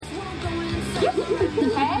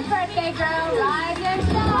birthday girl, ride your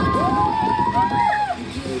star.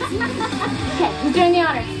 Okay, who's doing the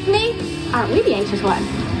honors? Me? Aren't we the anxious one?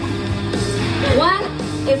 1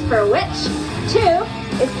 is for witch. 2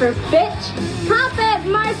 is for bitch. Trumpet,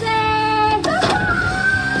 Marcy!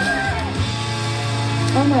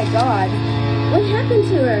 Oh my God. What happened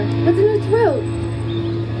to her? What's in her throat?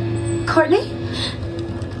 Courtney?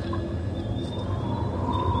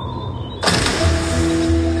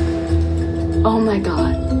 Oh my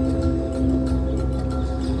God.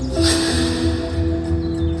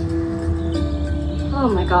 Oh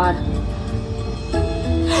my God.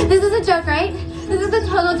 This is a joke, right? This is a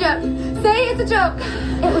total joke. Say it's a joke.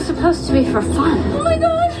 It was supposed to be for fun. Oh my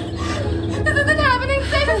God. This isn't happening.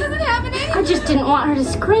 Say this isn't happening. I just didn't want her to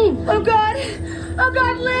scream. Oh God. Oh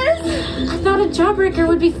God, Liz. I thought a jawbreaker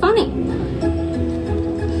would be funny.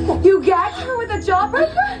 You gagged her with a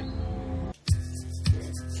jawbreaker?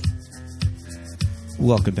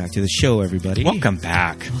 Welcome back to the show, everybody. Welcome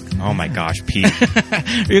back. Oh my gosh, Pete.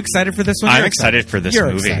 Are you excited for this one? I'm excited for this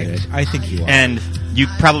movie. Excited. I think you are. And you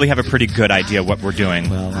probably have a pretty good idea what we're doing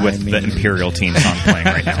with the Imperial Team song playing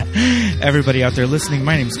right now. Everybody out there listening,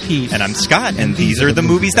 my name's Pete. And I'm Scott, and these are the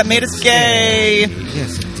movies that made us gay.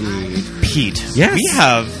 Yes, indeed. Pete, yes. We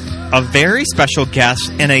have a very special guest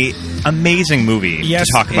in a amazing movie to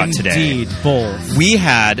talk about today. Indeed, both. We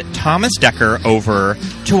had Thomas Dekker over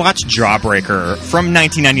to watch Jawbreaker from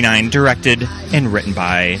 1999, directed and written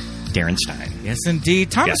by Darren Stein. Yes, indeed.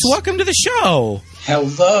 Thomas, welcome to the show.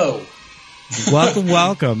 Hello.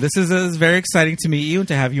 Welcome. This is very exciting to meet you and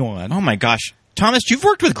to have you on. Oh my gosh. Thomas, you've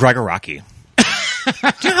worked with Gregor Rocky. Do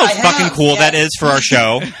you know how fucking cool that is for our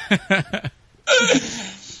show?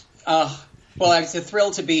 Well, it's a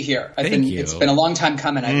thrill to be here. Thank you. It's been a long time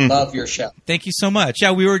coming. I love your show. Thank you so much.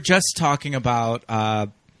 Yeah, we were just talking about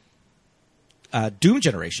Doom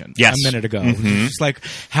Generation a minute ago. Mm-hmm. Just like,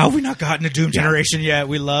 how have we not gotten to Doom Generation yet?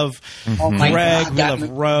 We love Greg. We love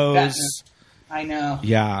Rose. I know.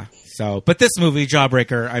 Yeah. So, but this movie,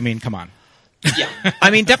 Jawbreaker, I mean, come on. Yeah.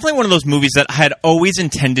 I mean, definitely one of those movies that I had always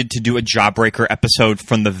intended to do a Jawbreaker episode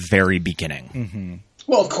from the very beginning. Mm-hmm.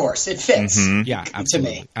 Well, of course, it fits. Mm-hmm. Yeah,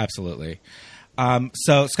 absolutely. To me. Absolutely.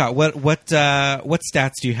 So, Scott, what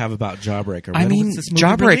stats do you have about Jawbreaker? I mean,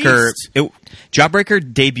 Jawbreaker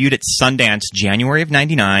debuted at Sundance January of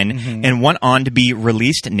 99 and went on to be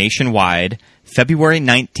released nationwide February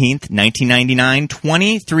 19th, 1999,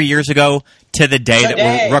 23 years ago to the day that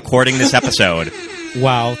we're recording this episode.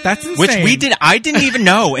 Wow, that's insane. Which I didn't even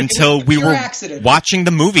know until we were watching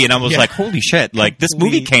the movie, and I was like, holy shit, like this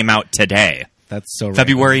movie came out today. That's so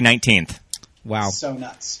February 19th. Wow. So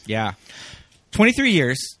nuts. Yeah. 23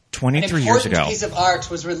 years. 23 years ago. An important piece of art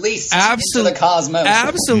was released into the cosmos.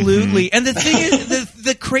 Absolutely. And the thing is,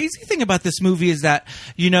 the crazy thing about this movie is that,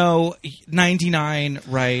 99,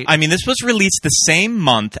 right? I mean, this was released the same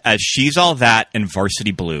month as She's All That and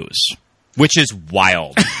Varsity Blues, which is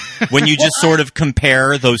wild when you just sort of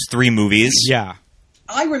compare those three movies. Yeah.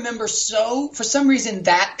 I remember for some reason,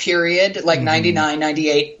 that period, like 99,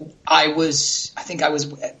 98, I think I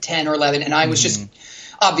was 10 or 11, and I was just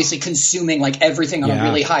obviously consuming like everything on a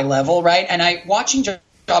really high level, right? And watching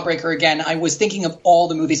Jawbreaker again, I was thinking of all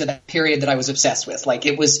the movies of that period that I was obsessed with. Like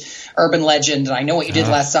it was Urban Legend, and I Know What You Did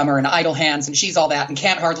Last Summer, and Idle Hands, and She's All That, and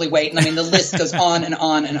Can't Hardly Wait. And I mean, the list goes on and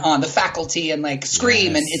on and on. The Faculty and like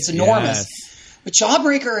Scream, and it's enormous. Yes. But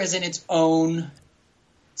Jawbreaker is in its own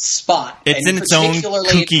spot. It's in its own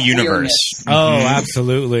kooky universe. Oh,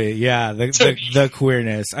 absolutely. Yeah, the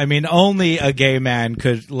queerness. I mean, only a gay man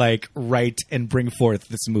could like write and bring forth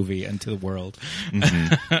this movie into the world.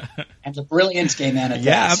 And a brilliant gay man at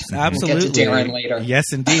that. Yeah, absolutely. We'll get to Darren later.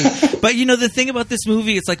 Yes, indeed. But the thing about this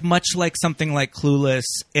movie, it's like much like something like Clueless,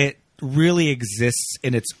 it really exists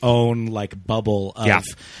in its own like bubble of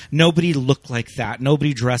nobody looked like that,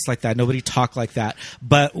 nobody dressed like that, nobody talked like that,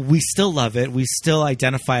 but we still love it. We still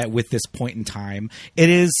identify it with this point in time. It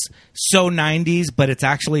is so 90s, but it's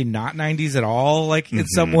actually not 90s at all, like in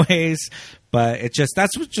some ways. But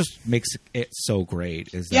that's what just makes it so great.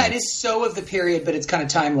 It is so of the period, but it's kind of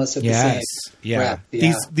timeless at the same. Yeah.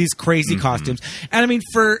 These crazy costumes. And I mean,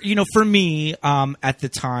 for me, at the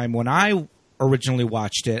time when I originally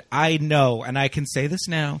watched it, I know, and I can say this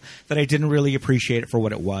now, that I didn't really appreciate it for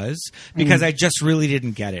what it was, because I just really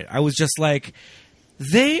didn't get it. I was just like,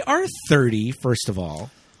 they are 30, first of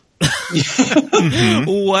all.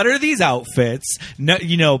 What are these outfits?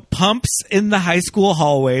 No, pumps in the high school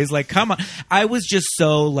hallways. Like, come on. I was just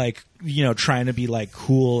so like, trying to be like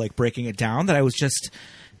cool, like breaking it down, that I was just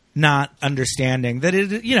not understanding that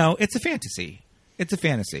it's a fantasy. It's a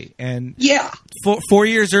fantasy. And yeah. 4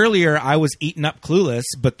 years earlier, I was eating up Clueless,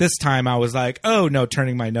 but this time I was like, oh no,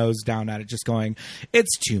 turning my nose down at it, just going,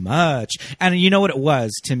 it's too much. And you know what it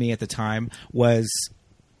was to me at the time was,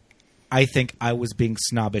 I think I was being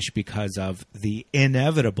snobbish because of the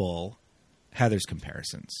inevitable Heathers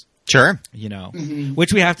comparisons. Sure. You know,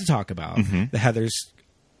 which we have to talk about, the Heathers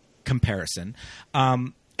comparison.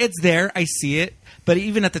 It's there. I see it. But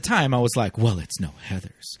even at the time, I was like, well, it's no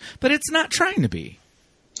Heathers. But it's not trying to be.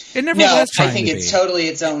 It never was trying to be. I think it's totally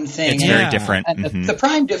its own thing. It's very different. And the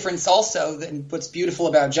prime difference also, and what's beautiful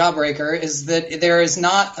about Jawbreaker, is that there is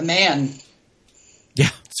not a man. Yeah,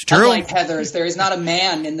 it's true. Unlike Heathers, there is not a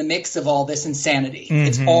man in the mix of all this insanity.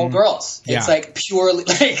 It's all girls. It's like purely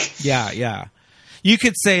like... Yeah. You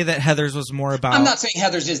could say that Heathers was more about... I'm not saying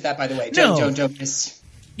Heathers is that, by the way. Don't miss...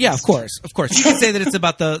 Yeah, of course. You could say that it's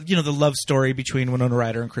about the love story between Winona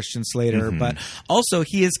Ryder and Christian Slater, but also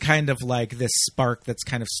he is kind of like this spark that's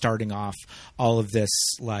kind of starting off all of this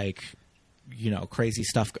like, crazy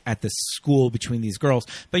stuff at this school between these girls.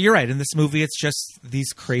 But you're right. In this movie, it's just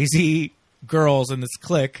these crazy girls in this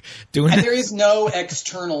clique doing. And there is no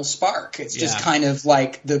external spark. It's just kind of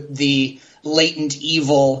like the latent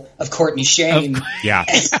evil of Courtney Shane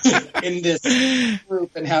in this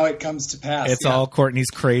group and how it comes to pass. It's all Courtney's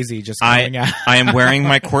crazy just coming out. I am wearing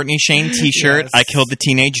my Courtney Shane t-shirt. Yes. I killed the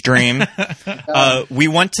teenage dream. We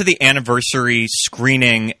went to the anniversary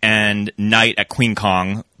screening and night at Queen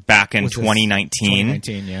Kong back in 2019.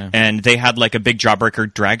 And they had like a big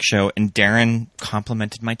Jawbreaker drag show, and Darren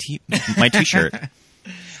complimented my t-shirt.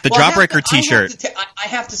 The Jawbreaker t-shirt. I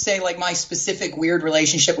have to say, like, my specific weird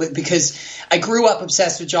relationship with, because I grew up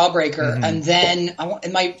obsessed with Jawbreaker, and then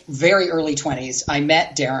in my very early 20s, I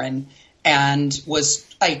met Darren and was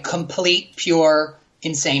a complete, pure,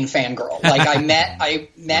 insane fangirl. Like, I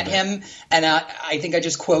met him, and I think I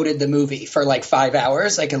just quoted the movie for like 5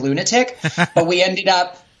 hours, like a lunatic. But we ended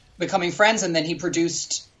up becoming friends, and then he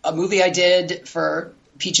produced a movie I did for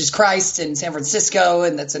Peaches Christ in San Francisco,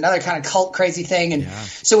 and that's another kind of cult crazy thing. And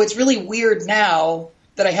so it's really weird now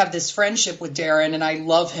that I have this friendship with Darren, and I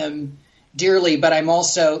love him dearly, but I'm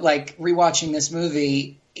also like rewatching this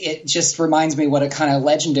movie. It just reminds me what a kind of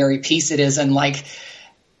legendary piece it is. And like,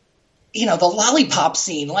 the lollipop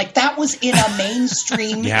scene, like that was in a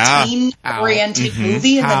mainstream teen oriented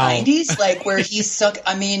movie in the 90s, like where he's suck.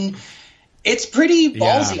 I mean, it's pretty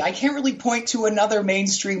ballsy. I can't really point to another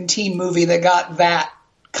mainstream teen movie that got that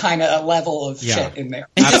kind of level of shit in there.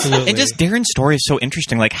 And just Darren's story is so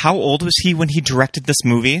interesting. Like, how old was he when he directed this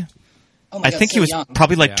movie? I think he was young.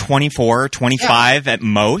 Probably like 24, 25 at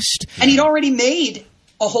most. And he'd already made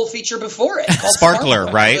a whole feature before it called Sparkler,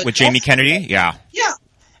 right? With Jamie Kennedy? Yeah.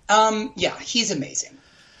 Yeah, he's amazing.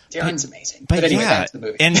 Darren's amazing. But anyway, back to the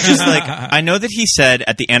movie. And just like, I know that he said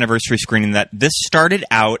at the anniversary screening that this started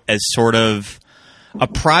out as sort of a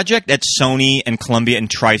project at Sony and Columbia and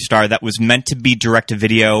TriStar that was meant to be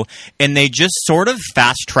direct-to-video, and they just sort of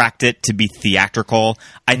fast-tracked it to be theatrical,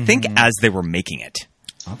 I think, as they were making it.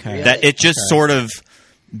 Okay. Really? That it just sort of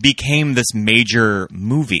became this major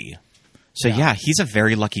movie. So yeah, he's a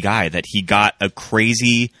very lucky guy that he got a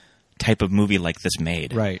crazy type of movie like this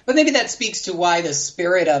made. Right. But maybe that speaks to why the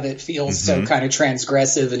spirit of it feels so kind of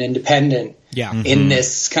transgressive and independent in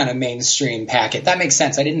this kind of mainstream packet. That makes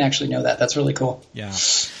sense. I didn't actually know that. That's really cool. Yeah.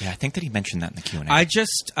 I think that he mentioned that in the Q&A. I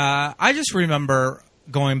just remember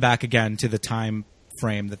going back again to the time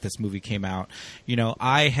frame that this movie came out.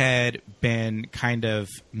 I had been kind of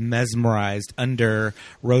mesmerized under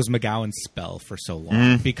Rose McGowan's spell for so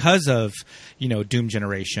long because of, Doom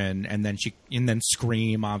Generation and then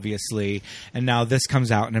Scream, obviously. And now this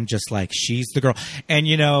comes out and I'm just like, she's the girl. And,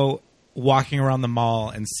 walking around the mall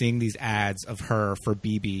and seeing these ads of her for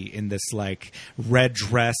BB in this like red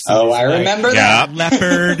dress. Oh, I remember that.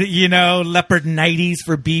 Leopard, leopard 90s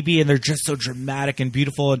for BB. And they're just so dramatic and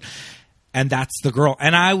beautiful. And that's the girl.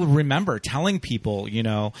 And I would remember telling people,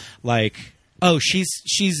 like, oh,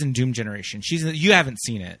 she's in Doom Generation. You haven't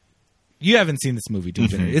seen it. You haven't seen this movie, Doom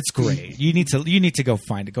Generation. It's great. You need to go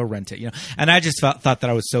find it, go rent it. And I just thought that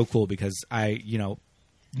I was so cool because I,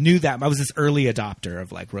 knew that I was this early adopter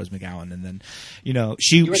of like Rose McGowan, and then, you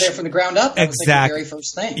were there from the ground up. That was like the very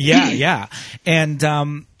first thing. Yeah. And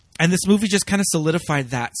this movie just kind of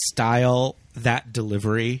solidified that style, that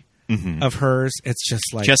delivery. Of hers. It's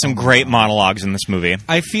just like, she has some great monologues in this movie.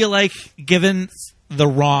 I feel like given the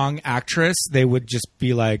wrong actress, they would just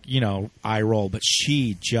be like, eye roll, but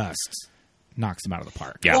she just knocks them out of the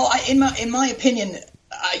park. Yeah. Well, in my opinion,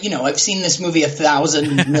 I've seen this movie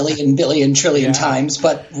 1,000 million billion trillion times,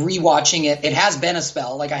 but rewatching it has been a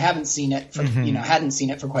spell. Like I haven't seen it for hadn't seen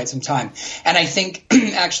it for quite some time. And I think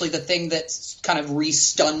actually the thing that's kind of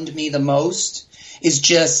re-stunned me the most is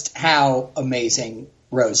just how amazing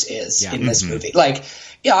Rose is in this movie. Like,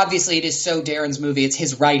 yeah, obviously it is so Darren's movie. It's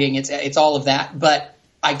his writing. It's all of that. But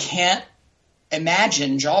I can't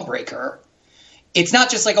imagine Jawbreaker. It's not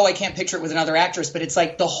just like, I can't picture it with another actress, but it's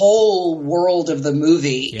like the whole world of the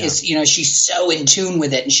movie is, she's so in tune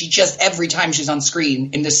with it. And she just, every time she's on screen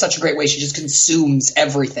in this such a great way, she just consumes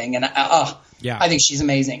everything. And I think she's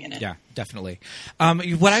amazing in it. Yeah, definitely.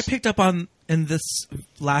 What I picked up on in this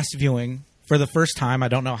last viewing for the first time, I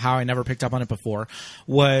don't know how I never picked up on it before,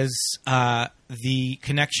 was the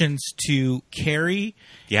connections to Carrie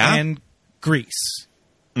and Grease.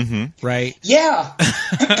 Mm-hmm. Right? Yeah.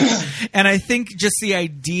 And I think just the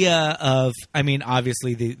idea of,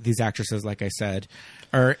 obviously these actresses, like I said,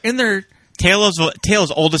 are in their... Tale as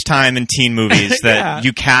old as time in teen movies that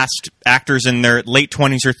you cast actors in their late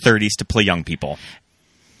 20s or 30s to play young people.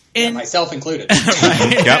 And myself included. But,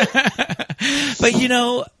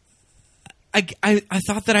 I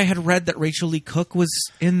thought that I had read that Rachel Lee Cook was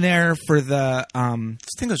in there for the... I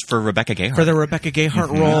think it was for Rebecca Gayheart. For the Rebecca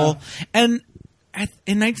Gayheart role. And...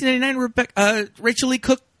 in 1999, Rachel Lee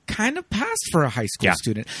Cook kind of passed for a high school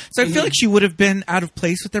student. So I feel like she would have been out of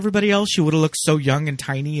place with everybody else. She would have looked so young and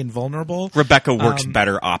tiny and vulnerable. Rebecca works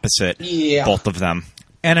better opposite both of them.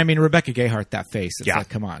 And Rebecca Gayheart, that face. It's like,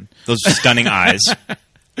 come on. Those stunning eyes.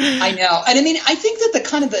 I know. And I think that the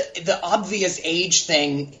kind of the obvious age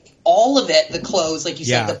thing, all of it, the clothes, like you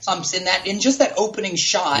said, the pumps in that, in just that opening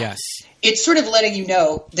shot. Yes. It's sort of letting you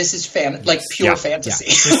know this is pure fantasy.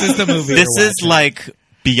 Yeah. This is the movie. This is like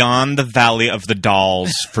beyond the Valley of the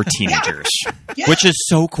Dolls for teenagers, which is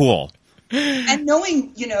so cool. And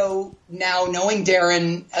knowing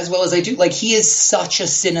Darren as well as I do, like he is such a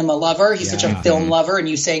cinema lover. He's such a film lover, and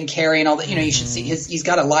you saying Carrie and all that. You should see he's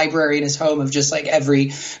got a library in his home of just like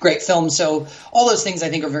every great film. So all those things I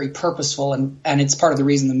think are very purposeful, and it's part of the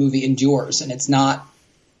reason the movie endures, and it's not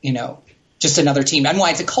just another team, and why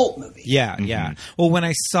it's a cult movie. Yeah, yeah. Well, when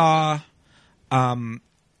I saw The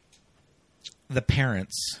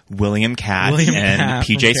Parents, William Katt and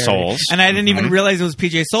PJ Souls, and I didn't even realize it was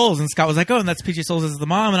PJ Souls, and Scott was like, "Oh, and that's PJ Souls as the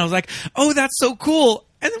mom," and I was like, "Oh, that's so cool."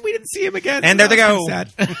 And then we didn't see him again. And there they go.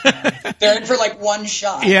 They're in for like one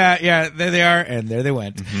shot. Yeah, there they are, and there they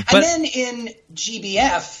went. And then in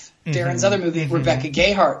GBF, Darren's other movie, Rebecca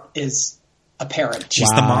Gayheart is a parent. She's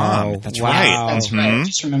the mom. That's right. That's right.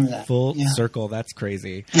 Just remember that. Full circle. That's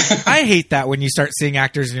crazy. I hate that when you start seeing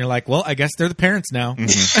actors and you're like, well, I guess they're the parents now.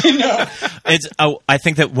 I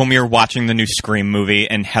think that when we were watching the new Scream movie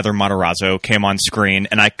and Heather Matarazzo came on screen,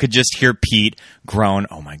 and I could just hear Pete groan,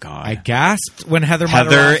 "Oh my God." I gasped when Heather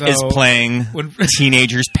is playing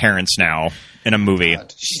teenagers' parents now in a movie.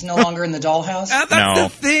 God. She's no longer in the dollhouse? That's the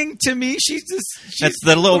thing to me.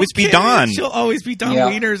 That'll always be Dawn. She'll always be Dawn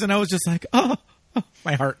Wieners, and I was just like, oh,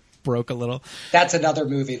 my heart broke a little. That's another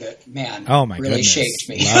movie that, man, really shaped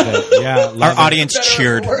me. Love it. Yeah, our audience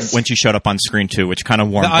cheered when she showed up on screen too, which kind of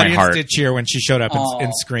warmed my heart. The audience did cheer when she showed up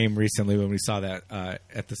in Scream recently when we saw that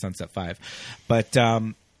at the Sunset 5. But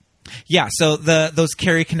so those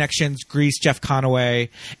Carrie connections, Grease, Jeff Conaway,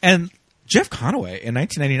 and Jeff Conaway in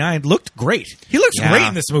 1999 looked great. He looks great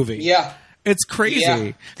in this movie. Yeah. It's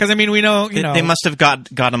crazy. Because, we know, They must have got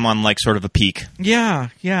him on, like, sort of a peak. Yeah.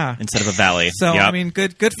 Instead of a valley. So,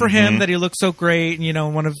 good for him that he looks so great.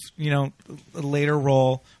 And, one of, a later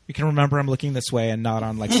role. We can remember him looking this way and not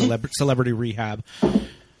on, like, Celebrity Rehab.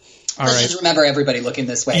 Let's just remember everybody looking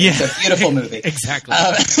this way. Yeah. It's a beautiful movie. Exactly.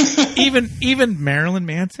 Even Marilyn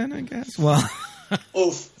Manson, I guess. Well...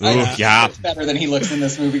 Oof. It's better than he looks in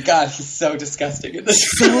this movie. God, he's so disgusting in this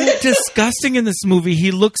movie. So disgusting in this movie.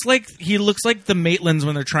 He looks like the Maitlands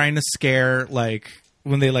when they're trying to scare, like,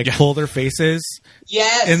 when they pull their faces.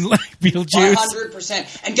 Yes. In Beetlejuice.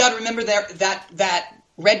 100%. And God, remember that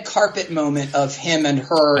red carpet moment of him and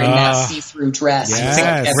her in that see-through dress.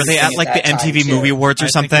 Yes. Were they at the MTV Movie Awards or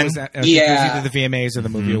something? I think it was either the VMAs or the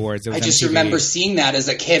Movie Awards. I just remember seeing that as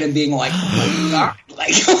a kid and being like, oh my God.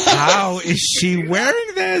 How is she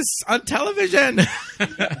wearing this on television?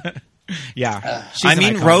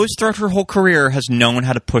 Rose throughout her whole career has known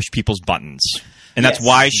how to push people's buttons. And that's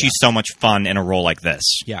why she's so much fun in a role like this.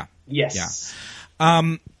 Yeah. Yes.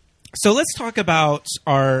 Yeah. So let's talk about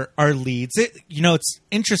our leads. It's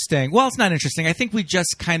interesting. Well, it's not interesting. I think we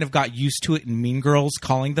just kind of got used to it in Mean Girls,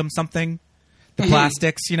 calling them something. The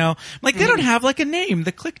plastics, they don't have like a name.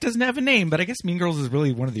 The clique doesn't have a name, but I guess Mean Girls is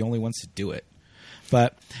really one of the only ones to do it.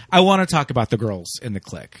 But I want to talk about the girls in the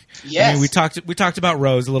clique. Yes. I mean, we talked about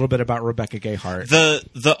Rose, a little bit about Rebecca Gay Hart.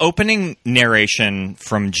 The opening narration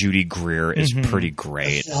from Judy Greer is pretty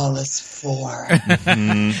great. Flawless Four.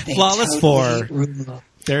 Flawless Four. Rule.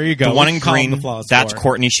 There you go. The one in Call them green, the Flawless that's Four.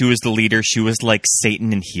 Courtney. She was the leader. She was like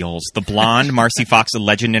Satan in heels. The blonde, Marcy Fox, a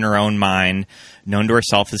legend in her own mind, known to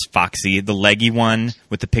herself as Foxy. The leggy one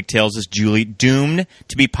with the pigtails is Julie, doomed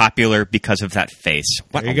to be popular because of that face.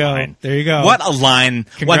 What There you a go. line. There you go. What a line.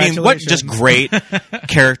 Well, I mean, what just great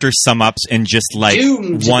character sum-ups in just like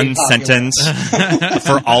Doomed to one be popular. sentence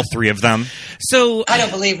for all three of them. So I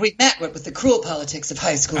don't believe we met with the cruel politics of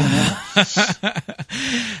high school now.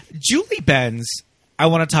 Julie Benz, I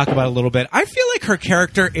want to talk about a little bit. I feel like her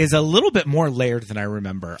character is a little bit more layered than I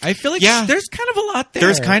remember. I feel like there's kind of a lot there.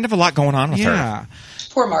 There's kind of a lot going on with her. Yeah.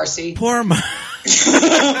 Poor Marcy. Poor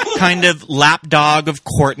Kind of lapdog of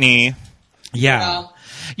Courtney. Yeah.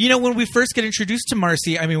 You know, when we first get introduced to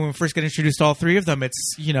Marcy, I mean, when we first get introduced to all three of them,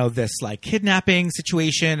 it's, you know, this like kidnapping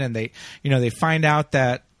situation, and they find out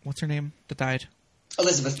that, what's her name that died?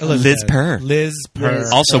 Elizabeth. Liz Purr. Liz Purr.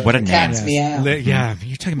 Liz. Also, what a name. Cat's meow. Yeah,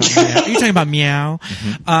 you're talking about meow. You're talking about meow.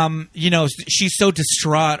 You know, she's so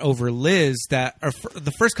distraught over Liz that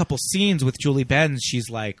the first couple scenes with Julie Benz, she's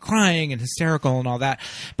like crying and hysterical and all that.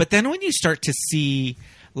 But then when you start to see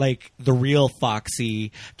like the real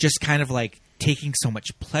Foxy, just kind of like taking so much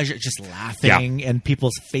pleasure, just laughing in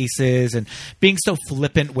people's faces and being so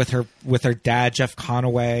flippant with her dad, Jeff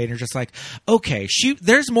Conaway, and you're just like, okay,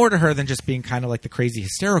 there's more to her than just being kind of like the crazy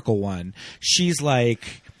hysterical one. She's the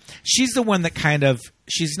one that kind of,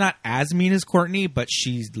 she's not as mean as Courtney, but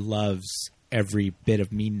she loves every bit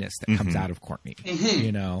of meanness that comes out of Courtney.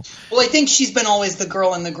 You know? Well, I think she's been always the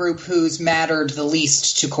girl in the group who's mattered the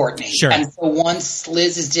least to Courtney. Sure. And so once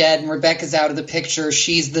Liz is dead and Rebecca's out of the picture,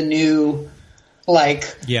 she's the new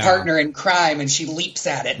partner in crime, and she leaps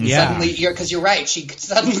at it. And suddenly, because you're right, she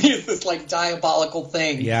suddenly is this like diabolical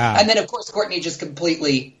thing. Yeah. And then of course Courtney just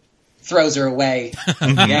completely throws her away.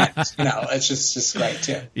 Yeah. You know, it's just great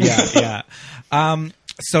too. Yeah.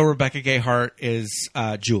 So Rebecca Gay Hart is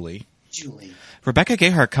Julie. Rebecca Gay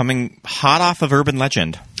Hart coming hot off of Urban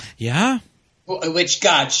Legend. Yeah. Which,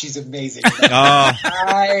 God, she's amazing.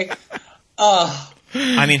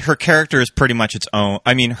 I mean, her character is pretty much its own.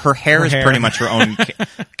 I mean, her hair is pretty much her own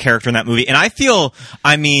character in that movie. And I feel,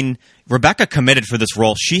 I mean, Rebecca committed for this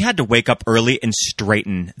role. She had to wake up early and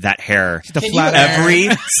straighten that hair. Every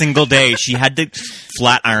single day. She had to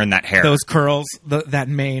flat iron that hair. Those curls, that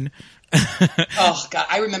mane. Oh, God.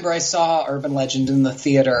 I remember I saw Urban Legend in the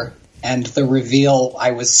theater, and the reveal,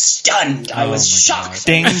 I was stunned. I was shocked.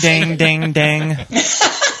 Ding, ding, ding, ding.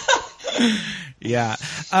 Yeah.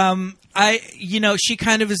 She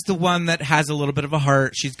kind of is the one that has a little bit of a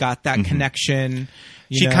heart. She's got that connection.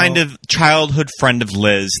 She kind of childhood friend of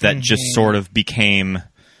Liz that just sort of became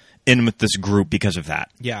in with this group because of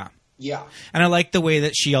that. Yeah. Yeah. And I like the way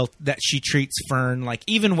that she treats Fern. Like,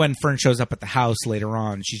 even when Fern shows up at the house later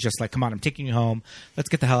on, she's just like, come on, I'm taking you home. Let's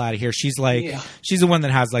get the hell out of here. She's like, she's the one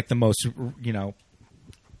that has like the most,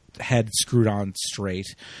 head screwed on straight.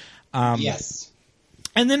 Yes.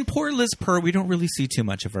 And then poor Liz Purr, we don't really see too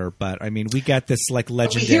much of her, but I mean, we get this like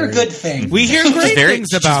legendary. We hear good things. We hear great things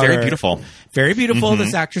about her. She's very beautiful. Very beautiful.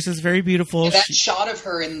 This actress is very beautiful. Yeah, that shot of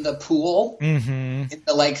her in the pool, in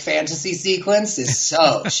the like fantasy sequence, is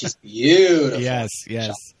she's beautiful. Yes.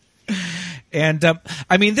 And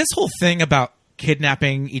I mean, this whole thing about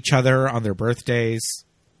kidnapping each other on their birthdays,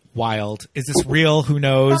 wild. Is this real? Who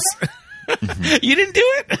knows? You didn't do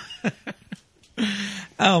it?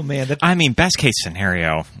 Oh, man. I mean, best case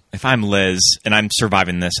scenario, if I'm Liz and I'm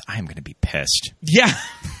surviving this, I'm going to be pissed. Yeah.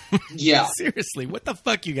 Yeah. Seriously, what the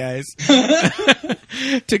fuck, you guys? Were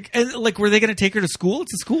they going to take her to school?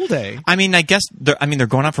 It's a school day. I mean, I guess they're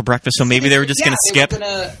going out for breakfast, so maybe they were just going to skip.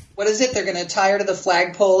 What is it? They're going to tie her to the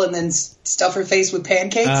flagpole and then stuff her face with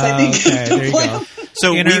pancakes, I think. Okay, there you go.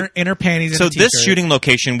 So in her panties. So this shooting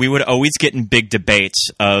location, we would always get in big debates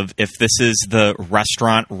of if this is the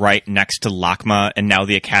restaurant right next to LACMA and now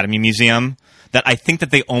the Academy Museum that I think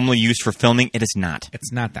that they only used for filming. It is not.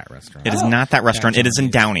 It's not that restaurant. It is not that restaurant. It is in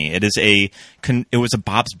Downey. It was a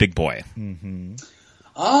Bob's Big Boy. Mm-hmm.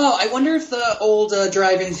 Oh, I wonder if the old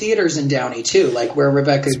drive-in theaters in Downey too, like where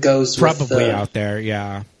Rebecca goes. Probably out there.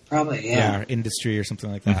 Yeah. Probably, yeah. Yeah, Industry or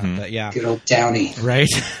something like that. But yeah. Good old Downey. Right.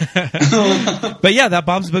 But yeah, that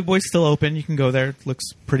Bob's Big Boy's still open. You can go there. It looks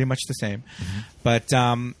pretty much the same. But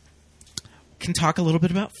can talk a little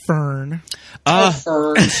bit about Fern.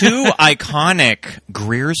 Fern. Two iconic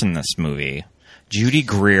Greers in this movie. Judy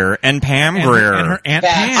Greer and Pam Grier. And her Aunt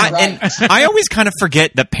Pam. And I always kind of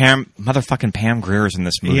forget that motherfucking Pam Grier is in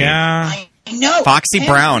this movie. Yeah. I I know. Foxy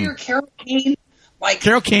Brown. Carol Kane.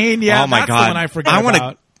 Carol Kane, yeah. Oh my that's God. the one I forgot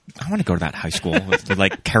about. I want to go to that high school with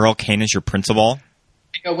like Carol Kane as your principal.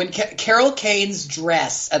 You know, when Carol Kane's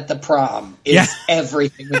dress at the prom is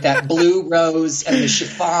everything with that blue rose and the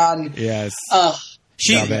chiffon. Yes.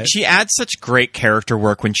 She adds such great character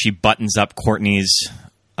work when she buttons up Courtney's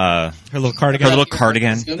her little cardigan. Her little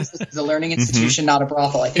cardigan. This is a learning institution, not a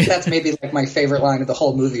brothel. I think that's maybe like my favorite line of the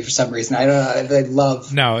whole movie for some reason. I don't know. I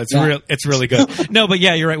love. No, it's real. It's really good. No, but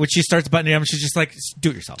yeah, you're right. When she starts buttoning them, she's just like, "Do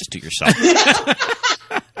it yourself. Just do it yourself."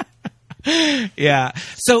 Yeah.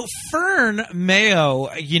 So Fern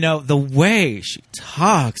Mayo, you know, the way she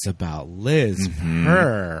talks about Liz,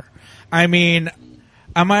 her. I mean,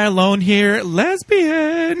 am I alone here?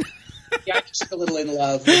 Lesbian. Yeah, I'm just a little in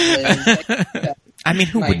love with Liz. I mean,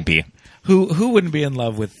 who wouldn't be? Who wouldn't be in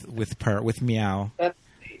love with Meow? That's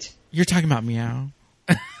great. You're talking about Meow.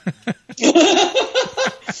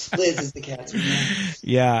 Liz is the cat's name.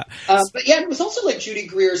 Yeah. But yeah, it was also like Judy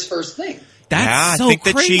Greer's first thing. That's so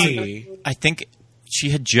crazy. I think she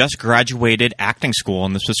had just graduated acting school,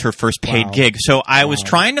 and this was her first paid gig. So I was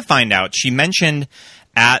trying to find out. She mentioned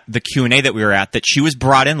at the Q&A that we were at that she was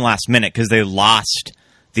brought in last minute because they lost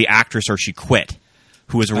the actress, or she quit,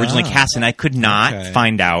 who was originally cast, and I could not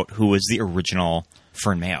find out who was the original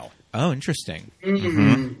Fern Mayo. Oh, interesting.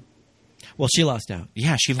 Mm-hmm. Well, she lost out.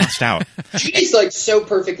 Yeah, she lost out. She's like so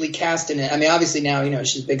perfectly cast in it. I mean, obviously now, you know,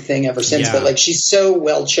 she's a big thing ever since, but like she's so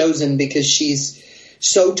well chosen because she's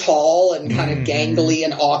so tall and kind of gangly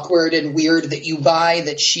and awkward and weird that you buy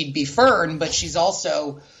that she'd be Fern, but she's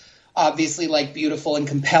also obviously like beautiful and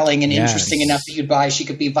compelling and interesting enough that you'd buy she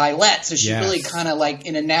could be Violet. So she really kind of like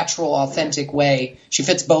in a natural, authentic way, she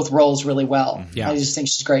fits both roles really well. Yeah. I just think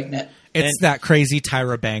she's great in it. It's that crazy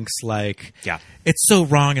Tyra Banks, like, it's so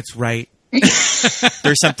wrong, it's right.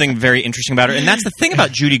 There's something very interesting about her. And that's the thing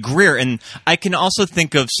about Judy Greer. And I can also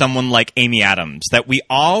think of someone like Amy Adams, that we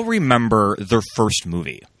all remember their first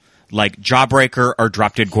movie, like Jawbreaker or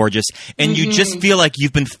Drop Dead Gorgeous. And you just feel like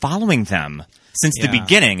you've been following them since the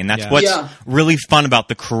beginning. And that's what's really fun about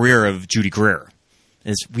the career of Judy Greer,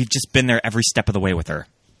 is we've just been there every step of the way with her.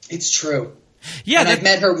 It's true. Yeah, and I've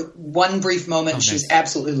met her one brief moment, and she was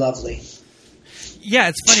absolutely lovely. Yeah,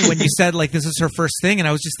 it's funny when you said like this is her first thing, and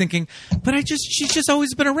I was just thinking, but she's just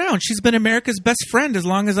always been around. She's been America's best friend as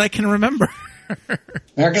long as I can remember.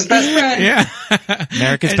 America's best friend. Yeah,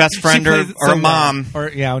 America's best friend or a mom.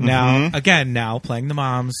 Or now playing the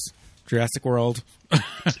moms. Jurassic World.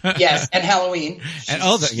 Yes, and Halloween. And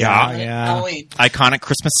Halloween. Iconic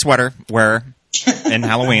Christmas sweater wear in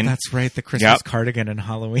Halloween. That's right, the Christmas cardigan in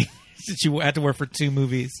Halloween. She had to wear for 2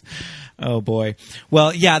 movies. Oh boy.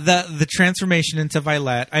 Well, yeah, the transformation into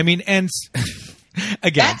Violet. I mean, and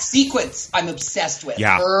again, that sequence I'm obsessed with.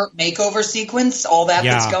 Yeah. Her makeover sequence, all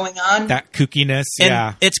that's going on. That kookiness.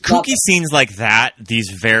 And it's kooky scenes like that, these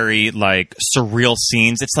very like surreal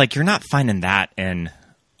scenes. It's like you're not finding that in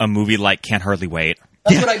a movie like Can't Hardly Wait.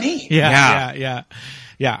 That's what I mean.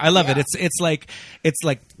 Yeah, I love it. It's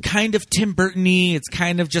like kind of Tim Burton-y. It's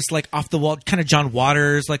kind of just like off the wall, kind of John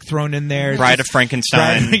Waters like thrown in there. Bride of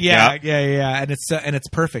Frankenstein. Yeah. And it's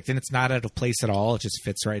perfect, and it's not out of place at all. It just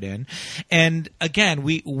fits right in. And again,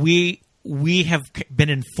 we have been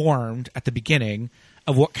informed at the begingening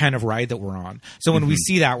of what kind of ride that we're on. So when we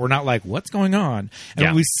see that, we're not like, what's going on? And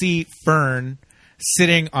when we see Fern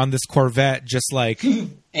sitting on this Corvette, just like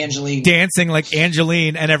Angeline, dancing like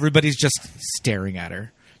Angeline, and everybody's just staring at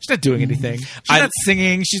her. She's not doing anything. She's not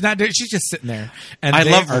singing. She's not doing. She's just sitting there. And I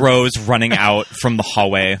love Rose running out from the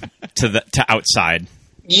hallway to outside.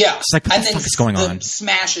 Yeah, it's like, what the fuck is going on?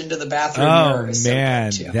 Smash into the bathroom. Oh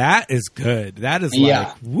man, that is good. That is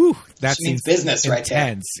like woo. That seems business intense.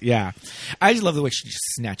 Right there. Yeah, I just love the way she just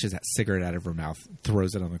snatches that cigarette out of her mouth,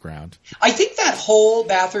 throws it on the ground. I think that whole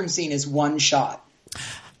bathroom scene is one shot.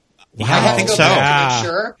 Wow. I have to go back to make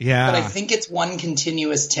sure. Yeah, but I think it's one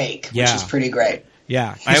continuous take, which is pretty great.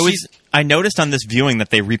 Yeah, I noticed on this viewing that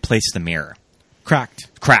they replaced the mirror. Cracked.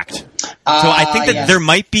 So I think that there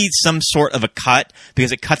might be some sort of a cut,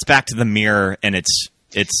 because it cuts back to the mirror and it's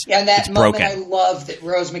that moment broken. I love that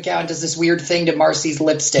Rose McGowan does this weird thing to Marcy's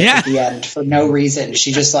lipstick at the end for no reason.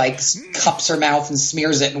 She just like cups her mouth and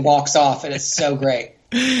smears it and walks off, and it's so great.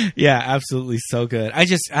 Yeah, absolutely, so good.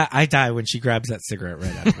 I die when she grabs that cigarette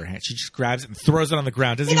right out of her hand. She just grabs it and throws it on the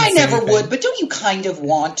ground. I never would, but don't you kind of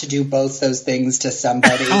want to do both those things to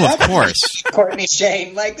somebody? Oh, of course. Courtney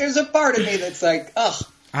Shane. Like, there's a part of me that's like, ugh.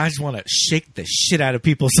 I just want to shake the shit out of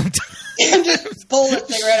people sometimes. And just pull the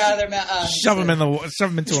cigarette out of their mouth. Shove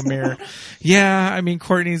them into a mirror. Yeah, I mean,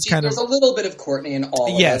 Courtney's kind of... There's a little bit of Courtney in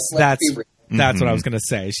all of yes, us. That's what I was going to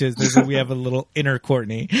say. We have a little inner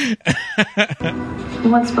Courtney.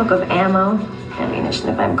 One spoke of ammunition,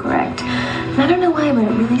 if I'm correct. And I don't know why, but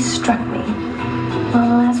it really struck me. Well,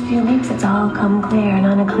 the last few weeks, it's all come clear. And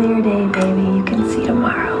on a clear day, baby, you can see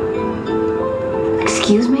tomorrow.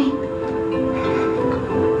 Excuse me?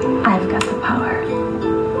 I've got the power.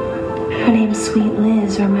 Her name's Sweet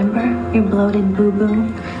Liz, remember? Your bloated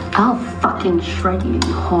boo-boo. I'll fucking shred you, you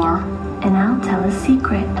whore. And I'll tell a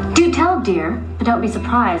secret. Do tell, dear, but don't be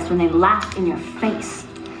surprised when they laugh in your face.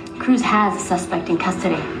 Cruz has a suspect in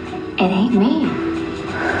custody. It ain't me.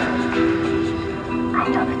 I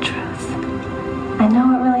know the truth. I know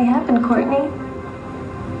what really happened, Courtney.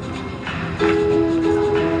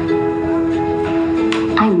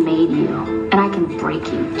 I made you, and I can break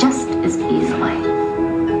you just as easily.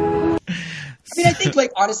 I mean, I think,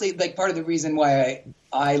 like, honestly, like, part of the reason why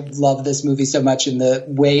I love this movie so much in the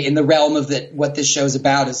realm of what this show's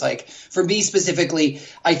about is, like, for me specifically,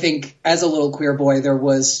 I think as a little queer boy,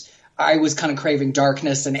 I was kind of craving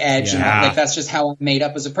darkness and edge, and like that's just how I'm made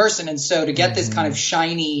up as a person. And so to get this kind of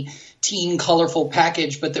shiny, teen, colorful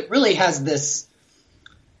package, but that really has this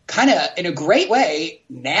kind of, in a great way,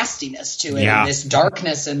 nastiness to it, and this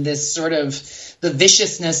darkness and this sort of the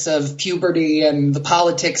viciousness of puberty and the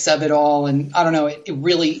politics of it all. And I don't know, it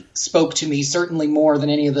really spoke to me, certainly more than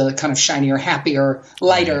any of the kind of shinier, happier,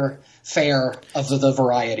 lighter fare of the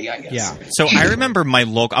variety, I guess. Yeah. So I remember my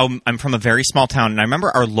local, I'm from a very small town, and I remember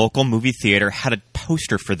our local movie theater had a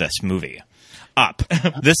poster for this movie up.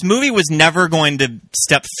 This movie was never going to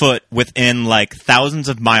step foot within like thousands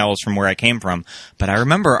of miles from where I came from, but I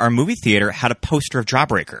remember our movie theater had a poster of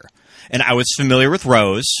Jawbreaker, and I was familiar with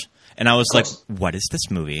Rose, and I was like, what is this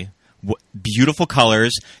movie? Beautiful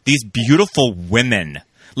colors, these beautiful women.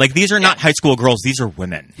 Like, these are not high school girls, these are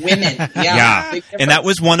women. Women, yeah. And that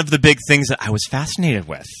was one of the big things that I was fascinated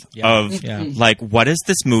with, like, what is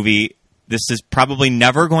this movie? This is probably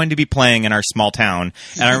never going to be playing in our small town.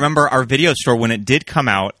 And I remember our video store, when it did come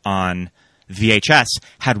out on VHS,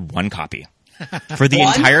 had one copy for the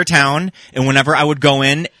entire town. And whenever I would go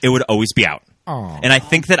in, it would always be out. Aww. And I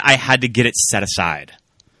think that I had to get it set aside.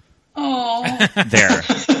 There.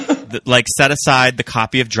 Like, set aside the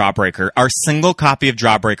copy of Jawbreaker, our single copy of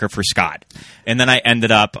Jawbreaker for Scott. And then I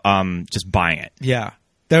ended up just buying it. Yeah.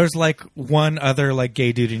 There was like one other like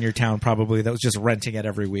gay dude in your town probably that was just renting it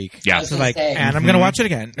every week. Yeah. So like, and I'm going to watch it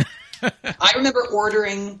again. I remember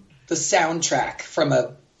ordering the soundtrack from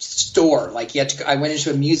a store. Like, I went into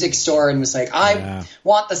a music store and was like, I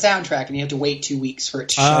want the soundtrack, and you have to wait 2 weeks for it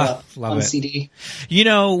to show up on CD. You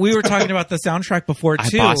know, we were talking about the soundtrack before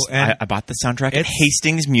too. I bought the soundtrack at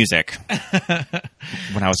Hastings Music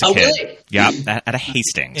when I was a kid. Really? Yeah, at a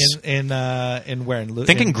Hastings. In where?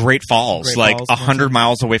 Thinking Great Falls, like 100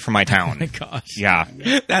 miles away from my town. Oh my gosh. Yeah.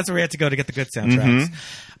 That's where we had to go to get the good soundtracks.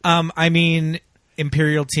 I mean,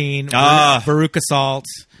 Imperial Teen, Veruca Salt,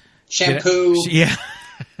 Shampoo.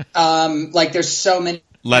 Like, there's so many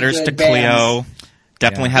Letters to bands. Cleo.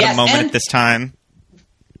 Definitely had a moment at this time.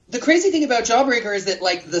 The crazy thing about Jawbreaker is that,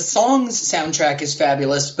 like, the song's soundtrack is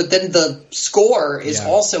fabulous, but then the score is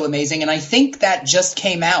also amazing. And I think that just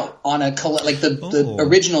came out on the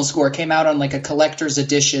original score came out on like a collector's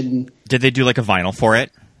edition. Did they do like a vinyl for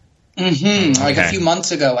it? Mm-hmm. Like a few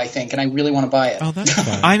months ago, I think, and I really want to buy it. Oh, that's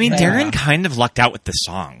fun. I mean, Darren kind of lucked out with this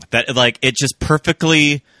song. That, like, it just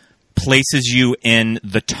perfectly places you in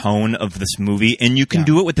the tone of this movie, and you can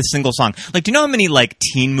do it with a single song. Like, do you know how many like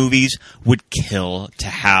teen movies would kill to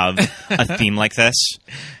have a theme like this?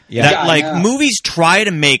 Movies try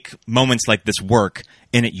to make moments like this work,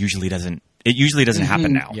 and it usually doesn't. It usually doesn't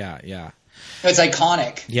happen now. Yeah. It's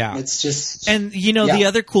iconic. Yeah. It's just... And, you know, the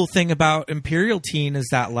other cool thing about Imperial Teen is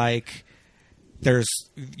that, like, there's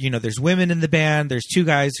women in the band, there's two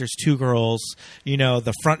guys, there's two girls. You know,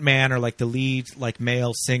 the front man or, like, the lead, like,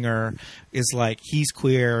 male singer is, like, he's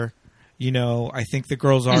queer. You know, I think the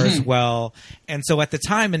girls are as well. And so at the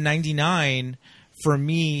time in 99... for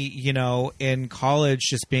me, you know, in college,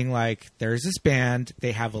 just being like, there's this band,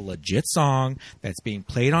 they have a legit song that's being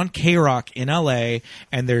played on K-Rock in LA,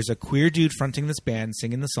 and there's a queer dude fronting this band,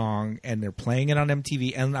 singing the song, and they're playing it on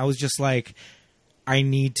MTV, and I was just like, I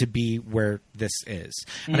need to be where this is.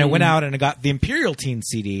 And I went out and I got the Imperial Teen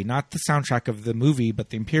CD, not the soundtrack of the movie,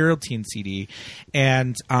 but the Imperial Teen CD,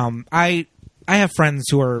 and I have friends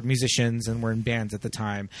who are musicians and were in bands at the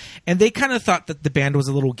time, and they kind of thought that the band was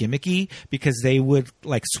a little gimmicky because they would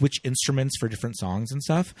like switch instruments for different songs and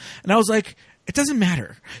stuff. And I was like, it doesn't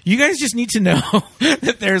matter. You guys just need to know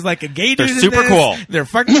that there's like a gay dude. They're super cool. They're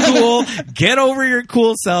fucking cool. Get over your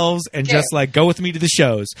cool selves and just like go with me to the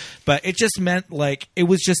shows. But it just meant like it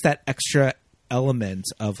was just that extra element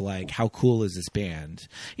of like how cool is this band?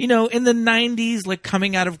 You know, in the 90s, like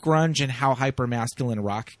coming out of grunge and how hyper masculine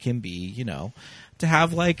rock can be, you know, to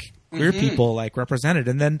have like queer people like represented.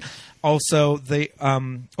 And then also the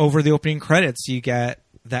over the opening credits you get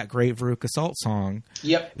that great Veruca Salt song.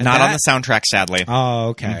 Yep. Not on the soundtrack, sadly. Oh,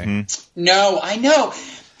 okay. No, I know.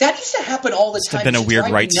 That used to happen all the time. It's been a weird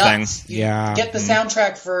rights thing. You get the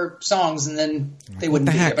soundtrack for songs, and then they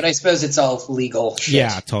wouldn't be there. But I suppose it's all legal shit.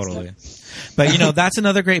 Yeah, totally. But, you know, that's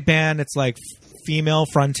another great band. It's like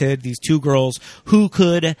female-fronted, these two girls who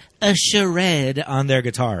could a charade on their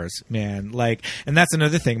guitars, man. Like, and that's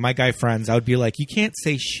another thing. My guy friends, I would be like, you can't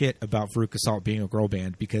say shit about Veruca Salt being a girl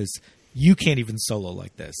band because you can't even solo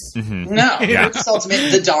like this. Mm-hmm. No, Veruca Salt's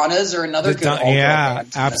the Donnas are another good all-girl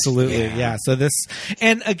band. Absolutely. Yeah. So this,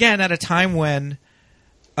 and again, at a time when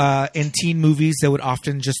in teen movies they would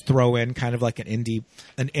often just throw in kind of like an indie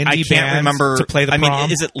I can't band remember to play the prom. I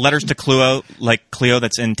mean, is it Letters to Cleo, like Cleo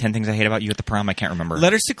that's in 10 Things I Hate About You at the prom? I can't remember.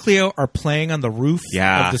 Letters to Cleo are playing on the roof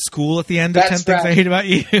of the school at the end of 10 Things I Hate About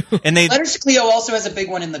You. And Letters to Cleo also has a big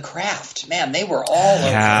one in The Craft. Man, they were all over.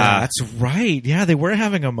 Yeah, that's right. Yeah, they were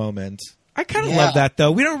having a moment. I kind of love that,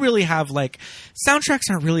 though. We don't really have, like, soundtracks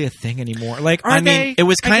aren't really a thing anymore. Like, are they? It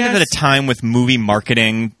was kind of at a time with movie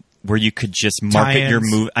marketing where you could just market your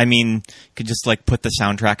movie. I mean, you could just, like, put the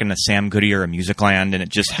soundtrack in a Sam Goody or a Musicland, and it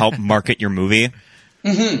just helped market your movie.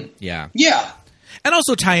 Mm-hmm. Yeah. Yeah. And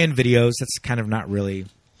also tie-in videos. That's kind of not really...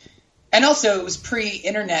 And also, it was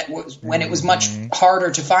pre-internet when it was much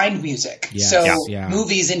harder to find music. Yeah. So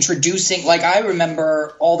movies introducing... Like, I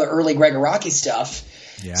remember all the early Gregoraki stuff.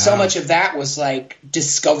 Yeah. So much of that was like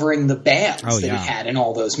discovering the bands that he had in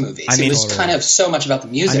all those movies. I mean, it was kind of so much about the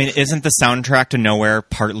music. I mean, isn't the soundtrack to Nowhere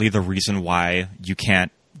partly the reason why you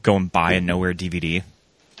can't go and buy a Nowhere DVD?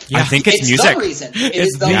 Yeah. I think it's music. The reason.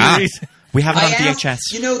 It's the reason. We have it on VHS.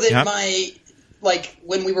 You know that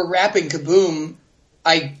when we were wrapping Kaboom,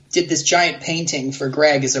 I did this giant painting for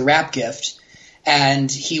Greg as a wrap gift.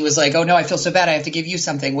 And he was like, "Oh no, I feel so bad. I have to give you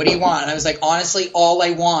something. What do you want?" And I was like, "Honestly, all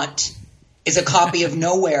I want is a copy of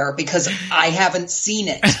Nowhere because I haven't seen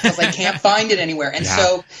it because I can't find it anywhere." And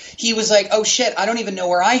so he was like, "Oh shit, I don't even know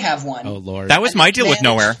where I have one." Oh Lord. That was my deal with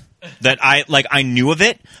Nowhere. That I knew of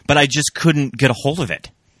it, but I just couldn't get a hold of it.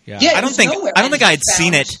 Yeah, I don't think I had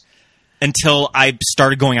seen it until I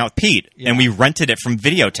started going out with Pete and we rented it from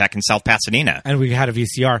Videotech in South Pasadena. And we had a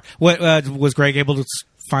VCR. What was Greg able to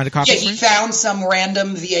find a copy? Yeah, he found some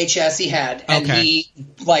random VHS he had, and he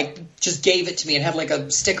just gave it to me and had like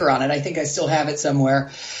a sticker on it. I think I still have it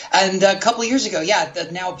somewhere. And a couple of years ago, the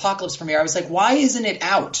Now Apocalypse premiere, I was like, why isn't it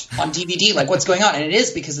out on DVD? Like, what's going on? And it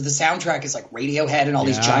is because of the soundtrack is like Radiohead and all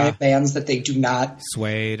these giant bands that they do not.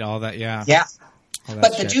 Suede, all that, yeah. Yeah.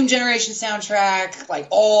 But the Doom Generation soundtrack, like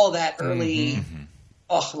all that early...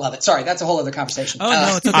 Oh, I love it. Sorry, that's a whole other conversation. Oh,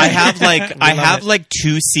 no, it's okay. I have like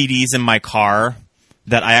 2 CDs in my car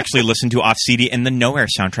that I actually listen to off CD, and the Nowhere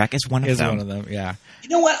soundtrack is one of them. One of them, yeah. You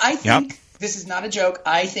know what? I think this is not a joke.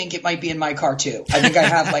 I think it might be in my car too. I think I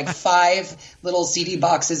have like 5 little CD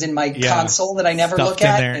boxes in my console that I never look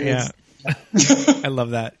at. There, I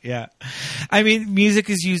love that. Yeah. I mean, music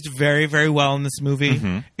is used very, very well in this movie.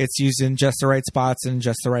 Mm-hmm. It's used in just the right spots and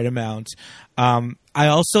just the right amount. I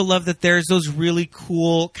also love that there's those really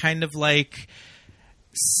cool kind of like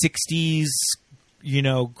 60s, you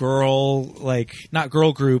know, girl, like not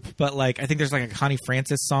girl group, but like I think there's like a Connie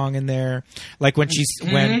Francis song in there. Like when she's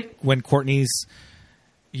when Courtney's,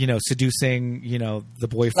 you know, seducing, you know, the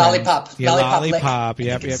boyfriend. Lollipop. Yeah, Lollipop.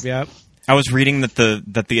 Yep. I was reading that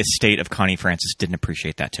the estate of Connie Francis didn't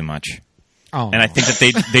appreciate that too much. Oh. And I think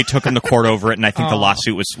that they took him to court over it, and I think the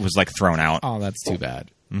lawsuit was like thrown out. Oh, that's too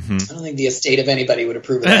bad. Mm-hmm. I don't think the estate of anybody would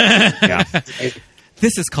approve of that.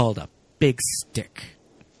 This is called a big stick.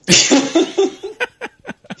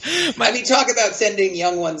 I mean, talk about sending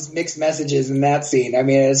young ones mixed messages in that scene. I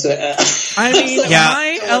mean, it's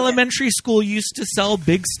my elementary school used to sell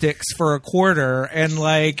big sticks for $0.25, and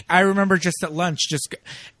like I remember just at lunch,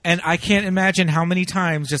 and I can't imagine how many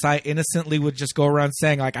times just I innocently would just go around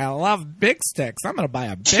saying like, I love big sticks. I'm going to buy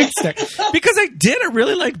a big stick because I did. I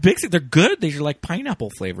really like big sticks. They're good. They're like pineapple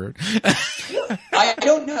flavored. I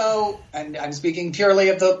don't know, and I'm speaking purely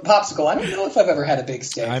of the popsicle. I don't know if I've ever had a big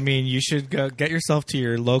stick. I mean, you should go get yourself to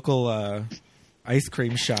your local ice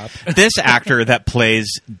cream shop. This actor that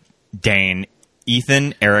plays Dane,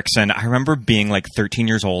 Ethan Erickson, I remember being like 13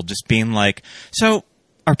 years old, just being like, so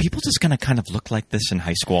are people just going to kind of look like this in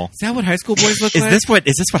high school? Is that what high school boys look like?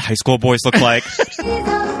 Is this what high school boys look like?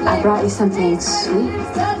 I brought you something sweet.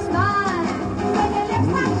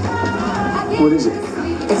 What is it?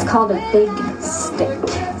 It's called a big stick.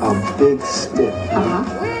 A big stick. Uh-huh.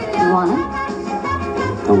 You want it?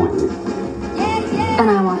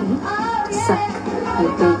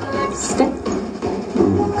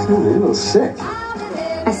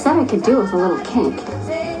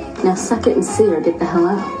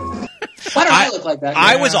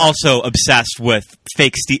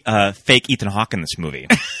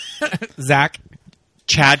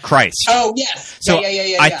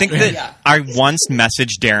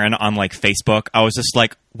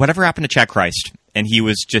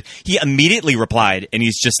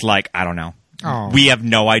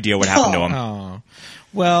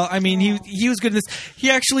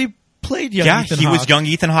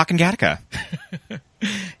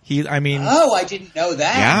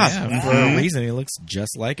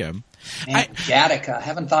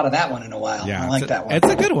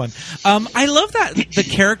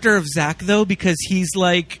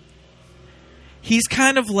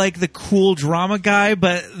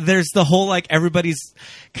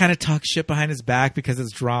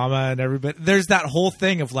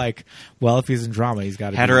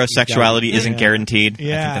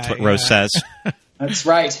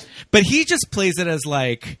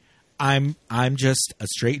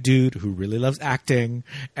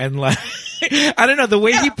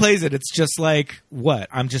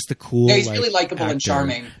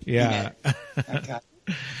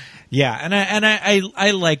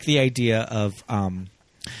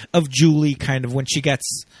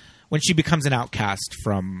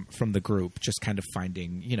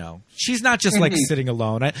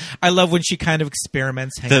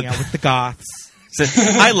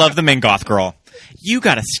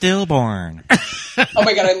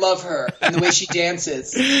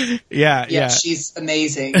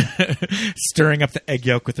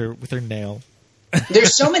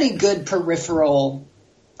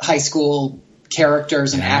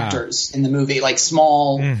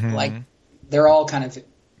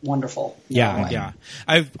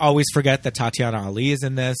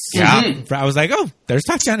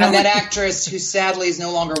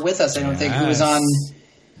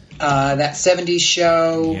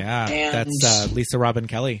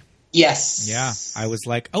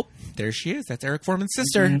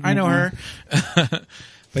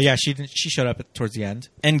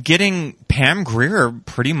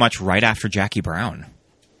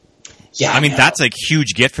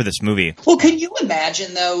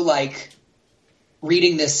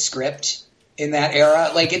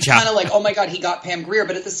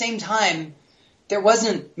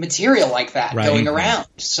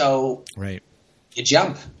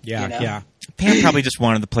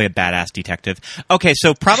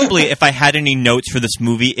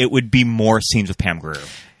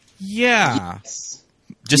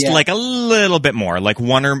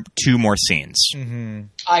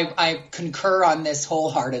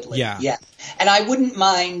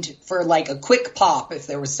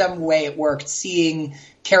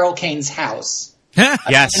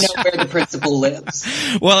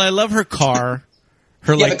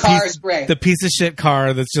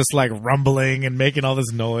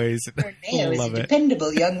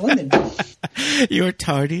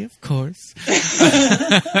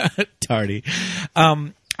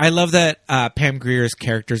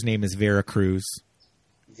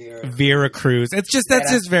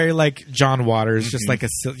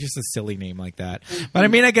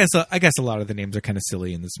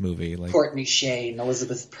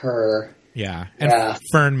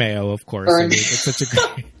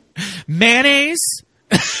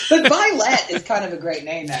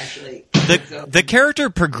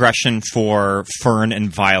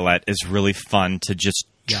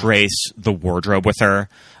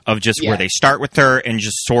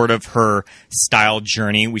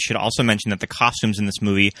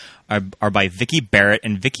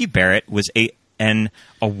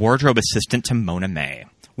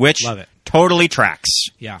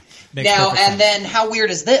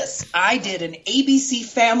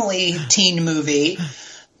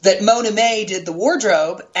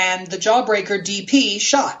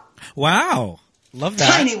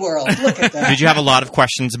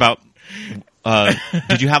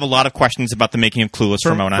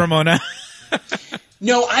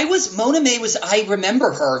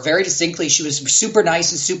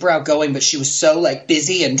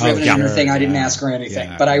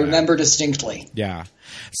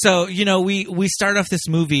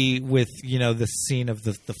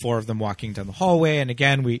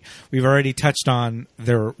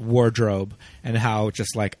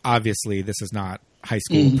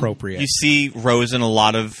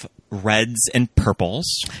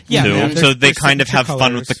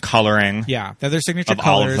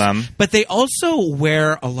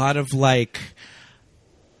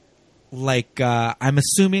 I'm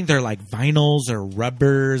assuming they're like vinyls or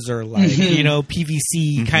rubbers or like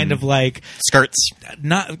PVC kind of like skirts.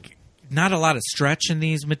 Not a lot of stretch in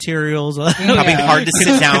these materials. Probably hard to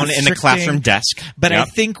sit down in the classroom desk. But I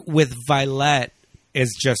think with Violet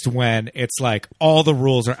is just when it's like all the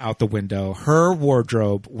rules are out the window. Her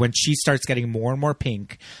wardrobe, when she starts getting more and more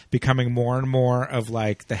pink, becoming more and more of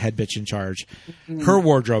like the head bitch in charge, her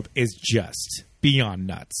wardrobe is just beyond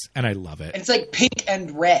nuts. And I love it. It's like pink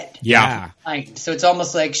and red. Yeah. So it's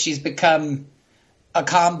almost like she's become a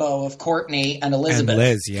combo of Courtney and Elizabeth. And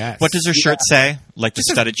Liz, yes. What does her shirt say? Like the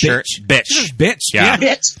studded shirt? Bitch. Bitch. Yeah.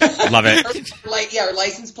 Bitch. Love it. Her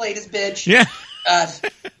license plate is bitch. Yeah.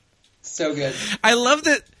 So good. I love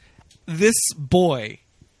that this boy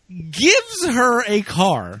gives her a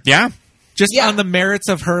car. Yeah. Just on the merits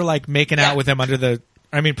of her like making out with him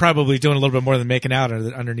probably doing a little bit more than making out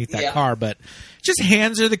underneath that car, but just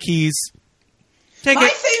hands her the keys. My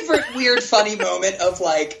favorite weird funny moment of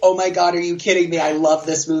like, oh my God, are you kidding me? I love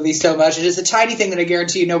this movie so much. It is a tiny thing that I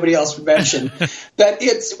guarantee you nobody else would mention. But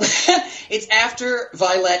it's after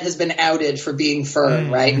Violet has been outed for being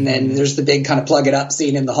Fern, right? And then there's the big kind of plug it up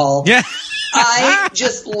scene in the hall. Yeah. I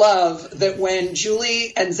just love that when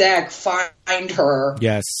Julie and Zach find her.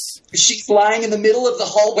 Yes. She's lying in the middle of the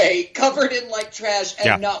hallway, covered in like trash,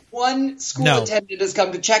 and not one school attendant has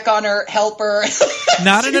come to check on her, help her.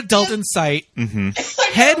 Not an adult in sight.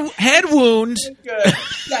 Head wound. Good.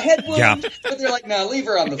 Yeah, head wound. But they're like, no, leave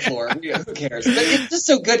her on the floor. Who cares? But it's just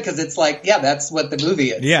so good because it's like, that's what the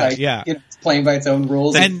movie is. Yeah, like, it's playing by its own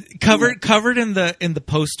rules. And covered in the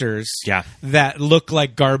posters that look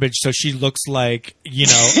like garbage, so she looks like,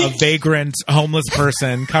 a vagrant homeless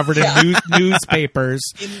person covered in newspapers.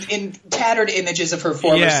 In tattered images of her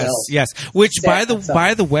former self. Yes. Which, by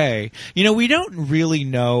the way, we don't really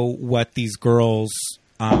know what these girls,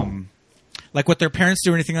 like what their parents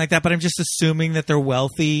do or anything like that. But I'm just assuming that they're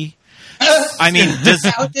wealthy. I mean,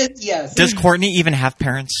 yes. Does Courtney even have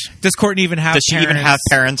parents? Does Courtney even have? Does she even have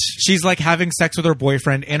parents? She's like having sex with her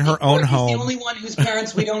boyfriend in her own home. She's the only one whose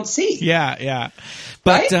parents we don't see. Yeah.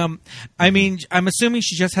 But right? I'm assuming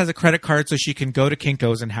she just has a credit card so she can go to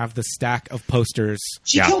Kinko's and have the stack of posters.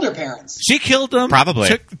 She killed her parents. She killed them.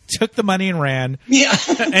 Probably took the money and ran. Yeah,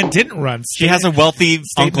 and didn't run. She has a wealthy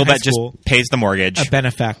uncle that just pays the mortgage. A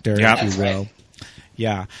benefactor, if you will. Right.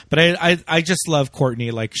 Yeah, but I just love Courtney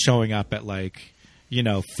like showing up at like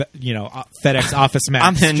FedEx office max.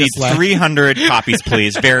 I'm gonna need 300 copies,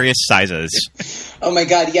 please, various sizes. Oh my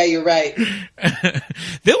God, yeah, you're right.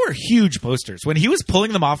 They were huge posters when he was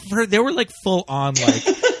pulling them off of her. They were like full on like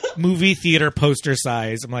movie theater poster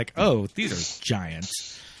size. I'm like, oh, these are giant.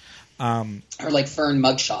 Her like Fern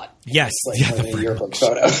mugshot. Yes, the yearbook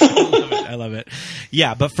photo. I love it.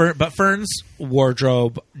 Yeah, but Fern's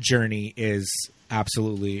wardrobe journey is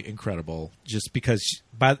absolutely incredible. Just because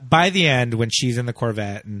by the end, when she's in the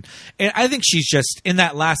Corvette, and I think she's just in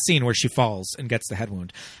that last scene where she falls and gets the head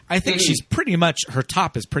wound. I think she's pretty much, her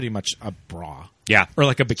top is pretty much a bra, or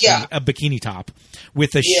like a bikini top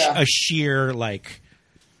with a sheer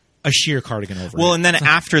cardigan over. Well, it. and then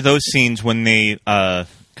after those scenes, when they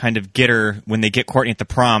kind of when they get Courtney at the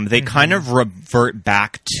prom, they kind of revert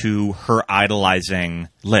back to her idolizing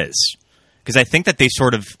Liz, because I think that they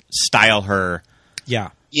sort of style her.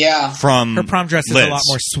 Yeah. From her prom dress is Liz. a lot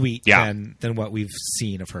more sweet than what we've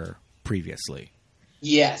seen of her previously.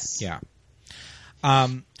 Yes. Yeah.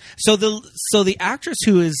 So the actress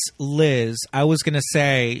who is Liz, I was going to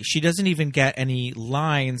say she doesn't even get any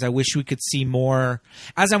lines. I wish we could see more.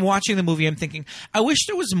 As I'm watching the movie, I'm thinking I wish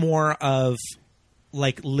there was more of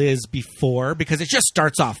like Liz before, because it just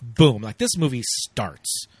starts off boom. Like this movie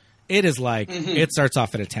starts. It is like, it starts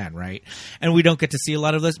off at a 10, right? And we don't get to see a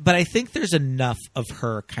lot of this, but I think there's enough of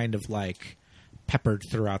her kind of like peppered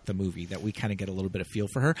throughout the movie that we kind of get a little bit of feel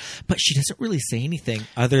for her. But she doesn't really say anything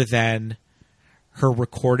other than her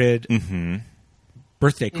recorded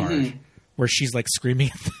birthday card where she's like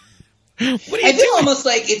screaming. I feel almost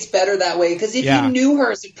like it's better that way, because if you knew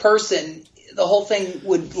her as a person, the whole thing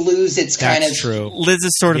would lose its kind of. True. Liz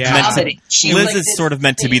is sort of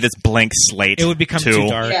meant to be this blank slate. It would become too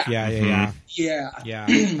dark. Yeah.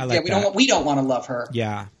 I like that. We don't want to love her.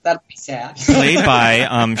 Yeah, that'd be sad. Played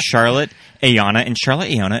by Charlotte Ayana, and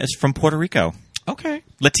Charlotte Ayana is from Puerto Rico. Okay,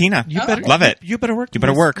 Latina. You better love it. You better work. You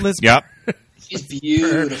better work. Liz. Yep. She's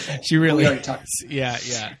beautiful. She really is. Yeah.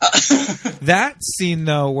 That scene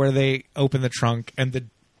though, where they open the trunk and the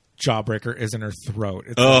Jawbreaker is in her throat.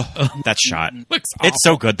 That shot. It's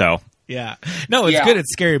so good though. Yeah. No, it's good.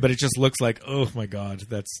 It's scary, but it just looks like, oh my God,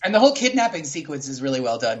 And the whole kidnapping sequence is really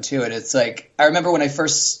well done too. And it's like, I remember when I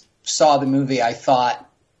first saw the movie, I thought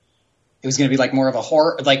it was going to be like more of a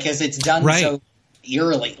horror, like because it's done Right. so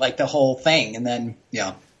eerily, like the whole thing, and then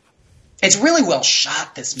it's really well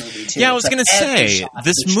shot. This movie too. Yeah, I was It's going to like every say, shot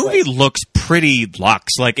this is movie choice. looks pretty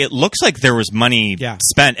luxe. Like, it looks like there was money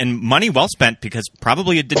spent, and money well spent, because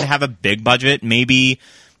probably it didn't have a big budget, maybe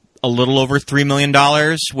a little over $3 million,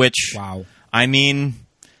 which, Wow. I mean,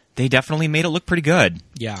 they definitely made it look pretty good.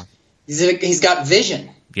 Yeah. He's got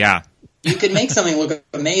vision. Yeah. You can make something look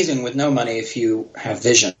amazing with no money if you have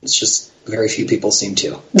vision. It's just very few people seem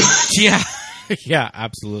to. Yeah. Yeah,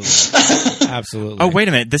 absolutely. Absolutely. Oh, wait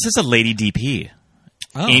a minute. This is a lady DP.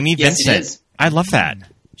 Oh. Amy Yes, it Vincent. is. I love that.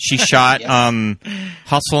 She shot Yeah.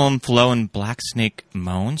 Hustle and Flow and Black Snake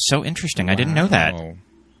Moan. So interesting. I didn't know that. Wow.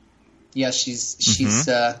 Yeah, she's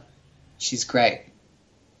great.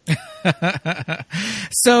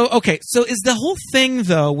 So is the whole thing,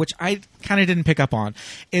 though, which I kind of didn't pick up on,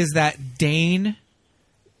 is that Dane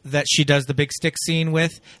that she does the big stick scene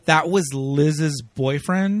with, that was Liz's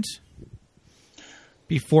boyfriend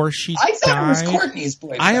before she I thought died? it was Courtney's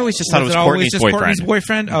boyfriend. I always just thought it was always Courtney's just boyfriend. Courtney's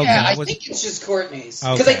boyfriend? Okay, Yeah, I that was- think it's just Courtney's.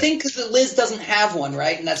 Okay. Because I think Liz doesn't have one,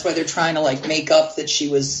 right? And that's why they're trying to like make up that she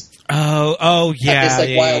was Oh, yeah. had this like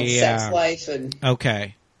yeah, wild yeah. sex life. And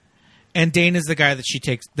Okay. And Dane is the guy that she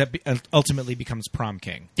takes, that ultimately becomes prom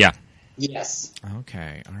king. Yeah. yes,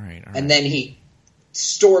 Okay, all right. and then he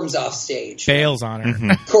storms off stage. bails on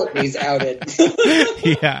her. Courtney's outed.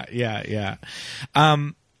 Yeah.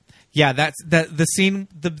 Yeah, that's the scene.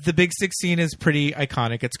 The big stick scene is pretty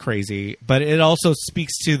iconic. It's crazy, but it also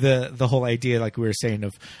speaks to the whole idea, like we were saying,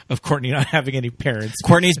 of Courtney not having any parents.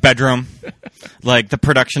 Courtney's bedroom. Like, the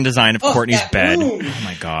production design of Courtney's that bed. room. Oh,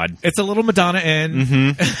 my God. It's a little Madonna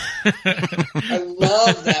in. I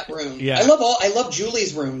love that room. Yeah. I love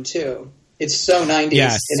Julie's room too. It's so 90s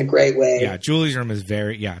Yes. in a great way. Yeah, Julie's room is it's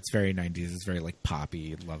very 90s. It's very like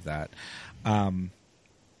poppy. Love that.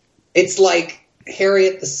 It's like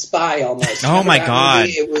Harriet the Spy almost. Oh, Remember my that God.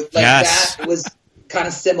 movie? It was like Yes. that was kind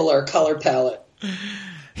of similar color palette.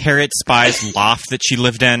 Harriet Spy's loft that she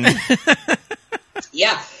lived in.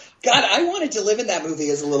 Yeah. God, I wanted to live in that movie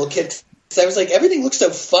as a little kid. So I was like, everything looks so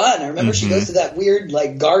fun. I remember she goes to that weird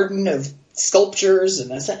like garden of sculptures,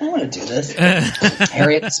 and I said, I want to do this.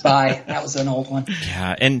 Harriet the Spy. That was an old one.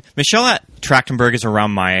 Yeah, and Michelle Trachtenberg is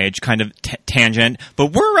around my age, kind of tangent, but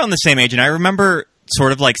we're around the same age, and I remember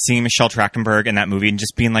sort of like seeing Michelle Trachtenberg in that movie and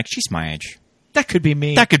just being like, she's my age. That could be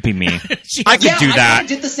me. That could be me. She I could do I that.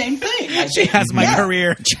 did the same thing. She has my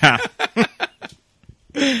career. Yeah.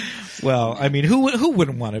 Well, I mean, who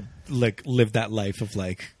wouldn't want to like live that life of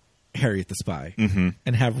like Harriet the Spy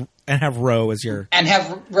and have Ro as your And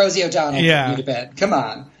have Rosie O'Donnell Yeah. put you to bed. Come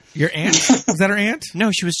on. aunt? Was that her aunt?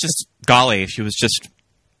 No, she was just golly. She was just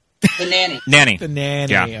The nanny. nanny. The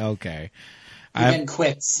nanny. Yeah. Okay. Who then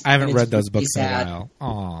quits. I haven't And read it's those really books in a sad.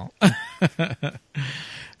 while. Aw.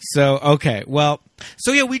 So, okay. Well,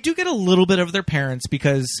 so yeah, we do get a little bit of their parents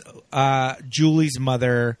because Julie's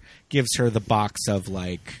mother gives her the box of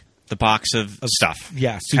like The box of stuff.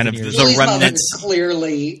 yeah, Kind of souvenirs. the Julie's mother remnants. is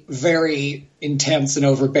clearly very intense and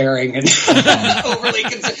overbearing and overly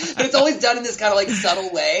concerned. But it's always done in this kind of like subtle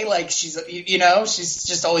way. Like she's, she's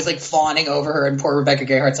just always like fawning over her. And poor Rebecca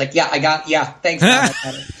Gayhart's like, thanks.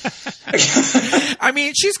 I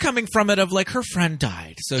mean, she's coming from it of like her friend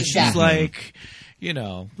died, so she's Exactly. like, we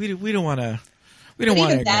don't want to. We don't But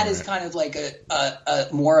want even to. that is kind of like a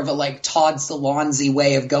more of a like Todd Solondz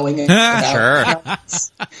way of going in about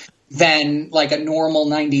parents than like a normal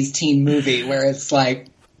 90s teen movie where it's like,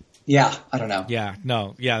 I don't know. Yeah.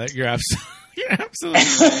 No. Yeah. You're absolutely. You're absolutely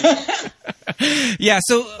right. Yeah.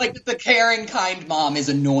 So Like the caring, kind mom is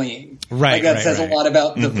annoying. Right, Like that right, says right. a lot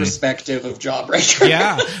about the perspective of Jawbreaker.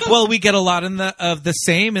 yeah. Well, we get a lot of the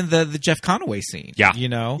same in the Jeff Conaway scene. Yeah.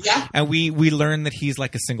 Yeah. And we learn that he's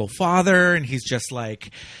like a single father, and he's just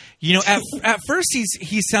like, at first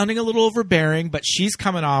he's sounding a little overbearing, but she's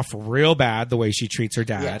coming off real bad the way she treats her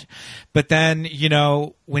dad. Yeah. But then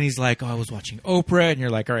when he's like, I was watching Oprah, and you're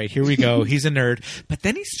like, all right, here we go. He's a nerd. But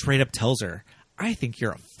then he straight up tells her, I think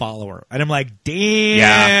you're a follower. And I'm like,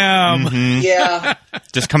 damn. Yeah.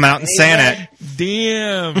 Just coming out and saying it.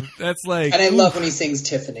 Damn. That's like. And I love when he sings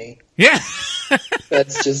Tiffany. Yeah.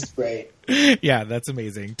 That's just great. Yeah, that's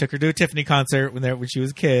amazing. Took her to a Tiffany concert when she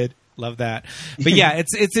was a kid. Love that. But yeah,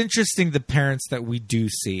 it's interesting the parents that we do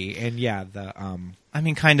see, and yeah, I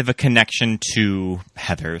mean, kind of a connection to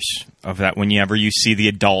Heathers of that. Whenever you see the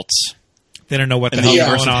adults they don't know what the in the hell's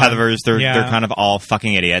universe going of on. Heathers, they're kind of all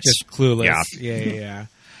fucking idiots. Just clueless. Yeah.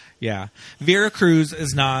 Yeah. Vera Cruz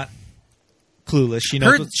is not clueless. She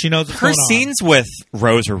knows. What's her going on. scenes with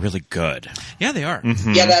Rose are really good. Yeah, they are.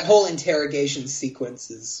 Yeah, that whole interrogation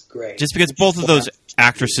sequence is great. Just because both of those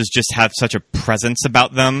actresses just have such a presence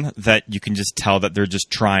about them that you can just tell that they're just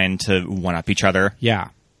trying to one-up each other. Yeah.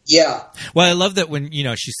 Yeah. Well, I love that when,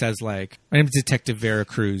 she says, like, my name is Detective Vera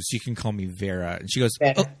Cruz. You can call me Vera. And she goes,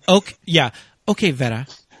 Vera. oh, okay, yeah. Okay, Vera.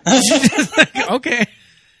 She's just like, okay.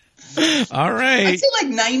 All right. I feel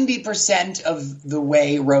like 90% of the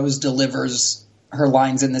way Rose delivers her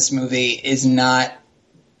lines in this movie is not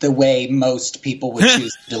the way most people would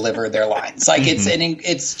choose to deliver their lines. Like,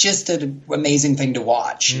 it's just an amazing thing to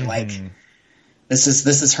watch. Like, this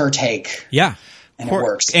is her take. Yeah. And it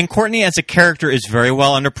works. And Courtney, as a character, is very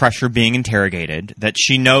well under pressure being interrogated, that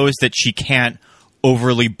she knows that she can't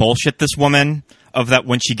overly bullshit this woman, of that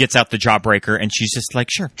when she gets out the Jawbreaker, and she's just like,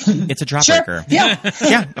 sure, it's a Jawbreaker. Sure. Yeah.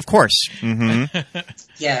 Yeah, of course. Mm-hmm.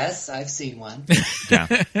 Yes, I've seen one. Yeah.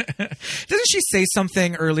 Doesn't she say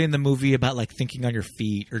something early in the movie about, like, thinking on your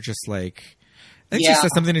feet, or just, like... I think she Yeah.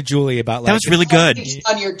 says something to Julie about, like... That was really good.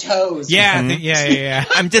 On your toes. Yeah, yeah.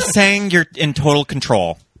 I'm just saying you're in total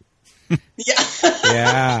control. Yeah.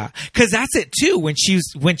 Yeah. Because that's it, too, when she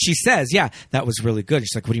says, yeah, that was really good.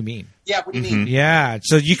 She's like, what do you mean? Yeah, what do you mean? Yeah.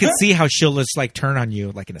 So you can see how she'll just, like, turn on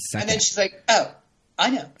you, like, in a second. And then she's like, oh, I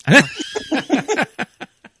know.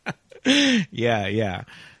 Yeah.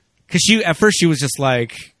 Because at first she was just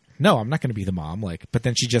like, no, I'm not going to be the mom. Like, but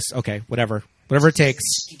then she just, okay, whatever it takes.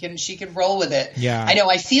 She can roll with it. Yeah. I know.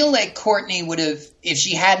 I feel like Courtney would have, if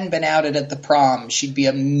she hadn't been outed at the prom, she'd be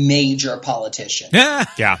a major politician. Yeah.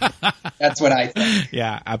 That's what I think.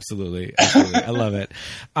 Yeah, absolutely. I love it.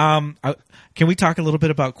 Can we talk a little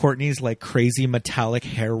bit about Courtney's, like, crazy metallic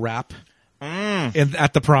hair wrap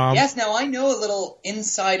at the prom? Yes. Now I know a little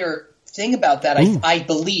insider thing about that. I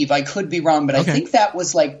believe, I could be wrong, but Okay. I think that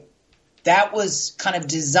was kind of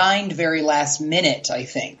designed very last minute, I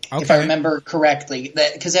think, if I remember correctly.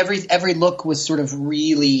 Because every look was sort of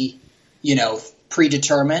really,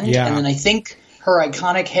 predetermined. Yeah. And then I think her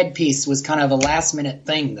iconic headpiece was kind of a last minute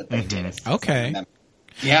thing that they did. If I Okay. remember.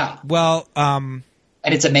 Yeah. Well, And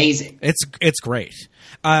it's amazing. it's great.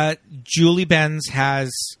 Julie Benz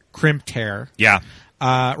has crimped hair. Yeah.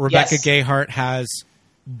 Rebecca Yes. Gayheart has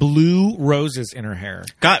blue roses in her hair.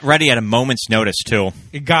 Got ready at a moment's notice, too.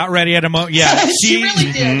 It got ready at a moment. Yeah, She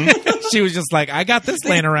really did. she was just like, I got this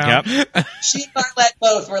laying around. Yep. She and Violet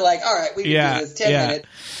both were like, all right, we can do this 10 minutes.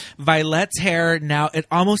 Violet's hair now, it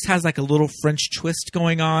almost has like a little French twist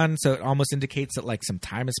going on, so it almost indicates that like some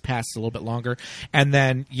time has passed, a little bit longer. And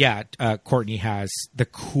then Courtney has the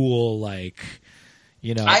cool, like,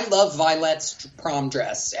 I love Violet's prom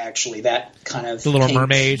dress, actually. That kind of the Little pink.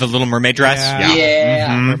 Mermaid. The Little Mermaid dress?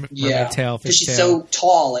 Yeah. Mermaid tail, fish Because she's tail. so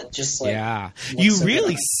tall, it just like looks you so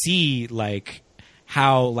really good. see like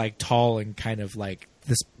how like tall and kind of like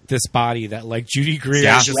this body that like Judy Greer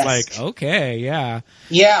is just like, okay, yeah.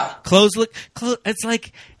 Clothes look. It's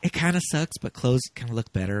like it kind of sucks, but clothes kind of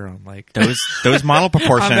look better on like Those model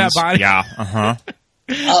proportions. on that body. Yeah.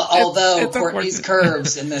 Although it's Courtney's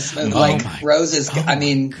curves in this movie, Rose's,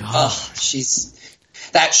 she's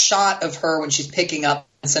that shot of her when she's picking up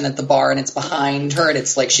Vincent at the bar and it's behind her and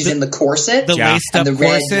it's like she's in the corset, the laced and up the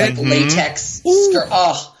red corset, like latex skirt.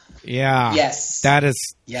 Oh, yeah, yes, that is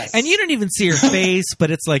yes. And you don't even see her face,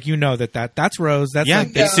 but it's like that's Rose. That's like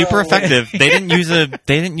it's super effective. They didn't use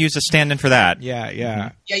a stand-in for that. Yeah.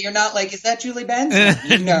 Yeah, you're not like, is that Julie Benz?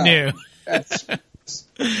 No. That's,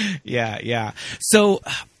 Yeah. So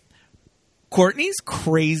Courtney's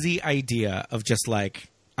crazy idea of just like,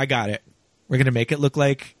 I got it. We're going to make it look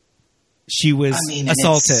like she was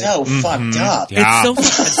assaulted. It's so fucked up. Yeah.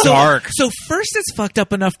 It's so dark. So first it's fucked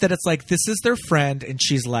up enough that it's like, this is their friend and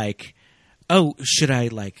she's like, oh, should I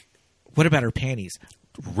like, what about her panties?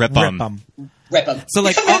 Rip 'em. Rip 'em. So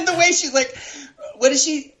like, and the way she's like, what is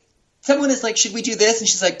she? Someone is like, should we do this? And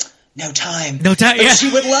she's like, no time. No time. But Yeah. she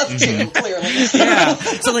would love to, clearly. Yeah.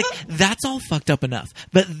 So like that's all fucked up enough.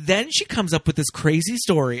 But then she comes up with this crazy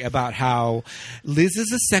story about how Liz is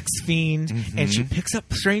a sex fiend and she picks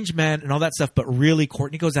up strange men and all that stuff, but really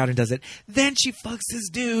Courtney goes out and does it. Then she fucks this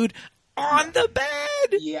dude on the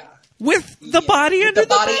bed. Yeah. With the body With under the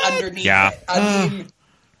body bed. underneath Yeah. it. I mean,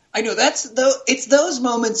 I know it's those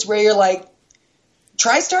moments where you're like,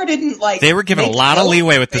 TriStar didn't like. They were given a make lot of notes.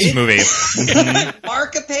 leeway with this movie.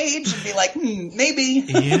 Mark a page and be like, maybe.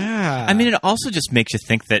 Yeah. I mean, it also just makes you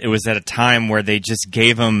think that it was at a time where they just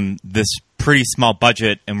gave them this pretty small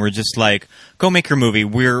budget and we're just like, go make your movie.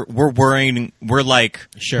 We're worrying. We're like,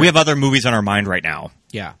 we have other movies on our mind right now.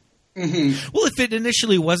 Yeah. Well, if it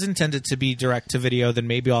initially was intended to be direct to video, then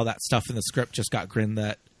maybe all that stuff in the script just got grinned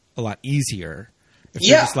that a lot easier. If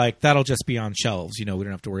they're just like, that'll just be on shelves, we don't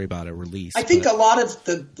have to worry about a release. I think a lot of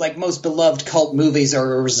the most beloved cult movies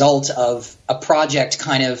are a result of a project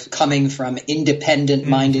kind of coming from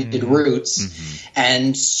independent-minded roots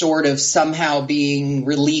and sort of somehow being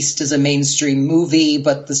released as a mainstream movie,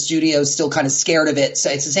 but the studio's still kind of scared of it. So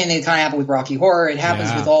it's the same thing that kind of happened with Rocky Horror. It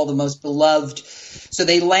happens with all the most beloved. So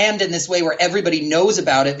they land in this way where everybody knows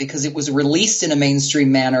about it because it was released in a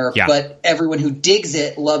mainstream manner, but everyone who digs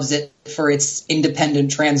it loves it for its independent,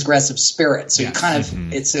 transgressive spirit. So you kind of,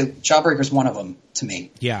 Jawbreaker's one of them to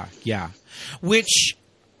me. Yeah, yeah. Which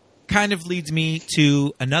kind of leads me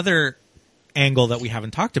to another angle that we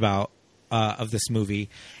haven't talked about of this movie,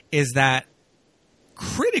 is that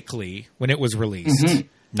critically, when it was released,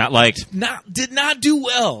 not liked, did not do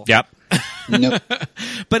well. Yep. Nope.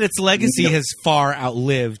 But its legacy has far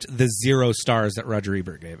outlived the 0 stars that Roger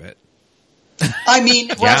Ebert gave it. I mean,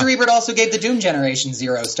 Roger Ebert also gave the Doom Generation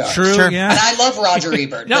 0 stars. True, yeah. And I love Roger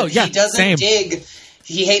Ebert. No, but he doesn't dig.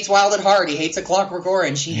 He hates Wild at Heart. He hates A Clockwork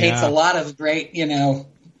Orange. He hates a lot of great,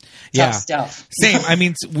 tough stuff. Same. I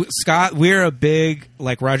mean, Scott, we're a big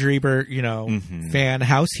Roger Ebert, fan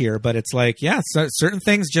house here, but it's like, certain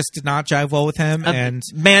things just did not jive well with him, and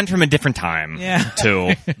man from a different time,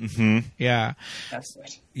 too. Yeah, that's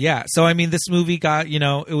right. Yeah. So I mean, this movie got,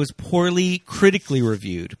 it was poorly critically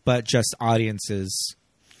reviewed, but just audiences.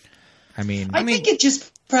 I think it just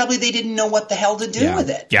probably they didn't know what the hell to do with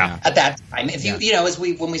it. Yeah. At that time, if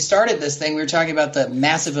when we started this thing, we were talking about the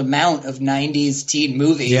massive amount of '90s teen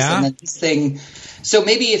movies, and then this thing. So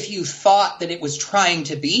maybe if you thought that it was trying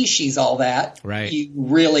to be She's All That, you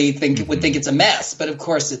really would think it's a mess. But of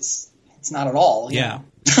course, it's not at all. You know?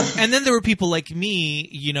 And then there were people like me,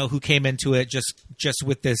 who came into it just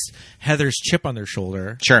with this Heather's chip on their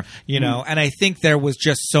shoulder. Sure. And I think there was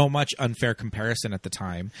just so much unfair comparison at the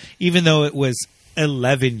time, even though it was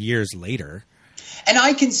 11 years later. And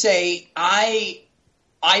I can say I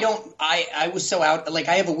was so out.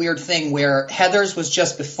 I have a weird thing where Heather's was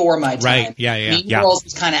just before my time. Right. Yeah. Mean Girls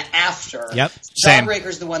was kind of after. Yep.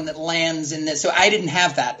 Jawbreaker's the one that lands in this. So I didn't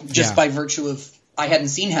have that just by virtue of I hadn't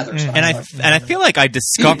seen Heather's. And I feel like I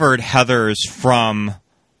discovered Heather's from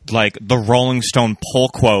the Rolling Stone pull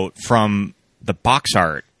quote from the box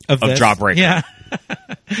art of Jawbreaker. Yeah.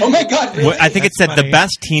 Oh my God! Really? I think it said the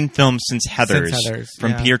best teen film since Heather's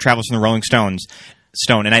from Peter Travers and the Rolling Stone,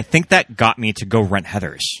 and I think that got me to go rent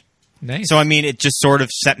Heather's. Nice. So I mean, it just sort of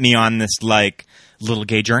set me on this little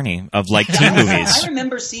gay journey of teen movies. I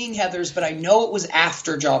remember seeing Heather's, but I know it was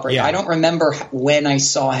after Jawbreaker. Yeah. I don't remember when I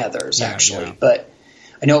saw Heather's actually, but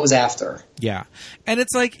I know it was after. Yeah. And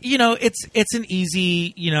it's it's an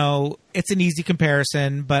easy, it's an easy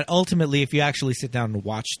comparison, but ultimately if you actually sit down and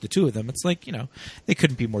watch the two of them, it's they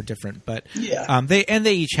couldn't be more different, but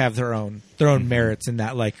they each have their own merits in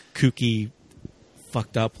that kooky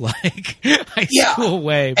fucked up high school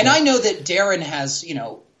way. And I know that Darren has,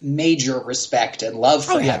 major respect and love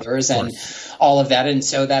for Heather's and all of that, and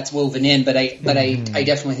so that's woven in. But I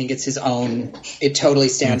definitely think it's his own. It totally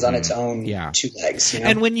stands on its own two legs.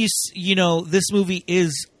 And when this movie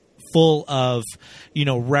is full of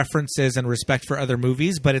references and respect for other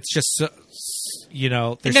movies, but it's just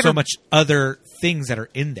there's so much other things that are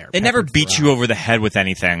in there. They never beat you over the head with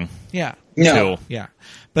anything. Yeah, no, yeah,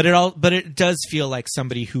 but it does feel like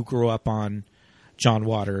somebody who grew up on John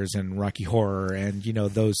Waters and Rocky Horror and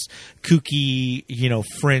those kooky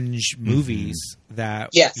fringe movies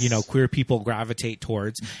that queer people gravitate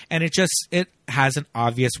towards, and it has an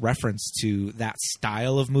obvious reference to that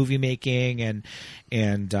style of movie making and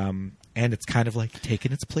it's kind of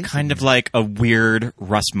taking its place, kind of like a weird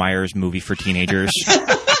Russ Myers movie for teenagers.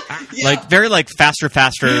 Very faster,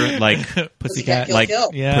 Pussycat,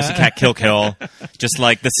 Pussycat Kill Kill, just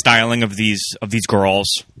the styling of these girls.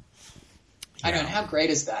 I don't know. How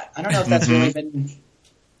great is that? I don't know if that's really been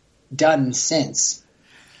done since,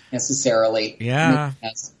 necessarily. Yeah.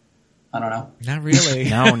 I don't know. Not really.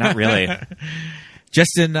 No, not really.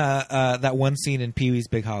 Just in that one scene in Pee-wee's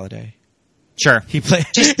Big Holiday. Sure. He played.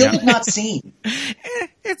 Just still have not seen. I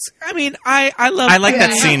like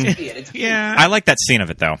that scene. Yeah. I like that scene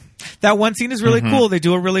of it, though. That one scene is really cool. They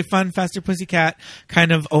do a really fun Faster Pussycat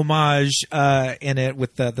kind of homage in it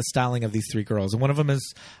with the styling of these three girls. And one of them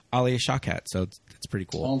is Alia Shawkat, so it's pretty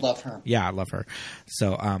cool. I love her. Yeah, I love her.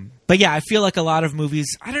 So, but yeah, I feel like a lot of movies,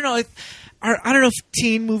 I don't know if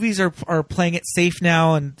teen movies are playing it safe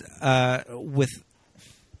now and with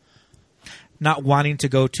not wanting to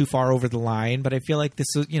go too far over the line, but I feel like this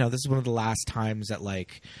is one of the last times that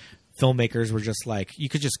filmmakers were just you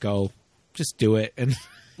could just go, just do it, and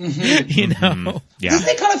Yeah.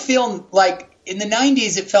 They kind of feel like in the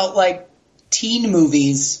 90s, it felt like teen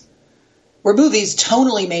movies were movies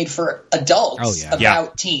tonally made for adults Oh,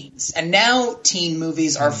 about teens. And now teen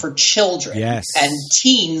movies are for children. Yes. And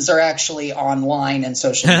teens are actually online and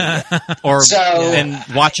social media.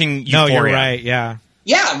 and watching Euphoria. No, you're right. Yeah.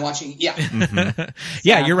 Yeah, I'm watching. Yeah.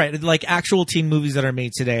 Yeah, you're right. Like actual teen movies that are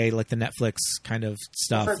made today, like the Netflix kind of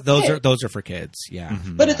stuff. For Those kids. are for kids. Yeah.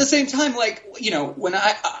 But at the same time, like, you know, when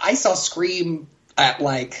I saw Scream at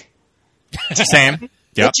like... Same.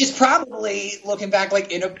 Yep. Which is probably, looking back,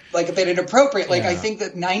 like a bit inappropriate. Like, I think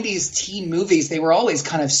that 90s teen movies, they were always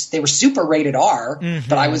they were super rated R,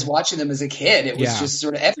 but I was watching them as a kid. It was just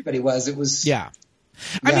sort of, everybody was. It was... Yeah.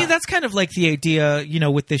 I mean, that's kind of like the idea, you know,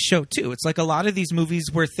 with this show, too. It's like a lot of these movies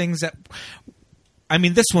were things that... I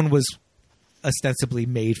mean, this one was ostensibly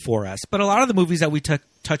made for us, but a lot of the movies that we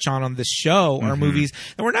touch on this show are movies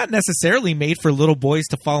that were not necessarily made for little boys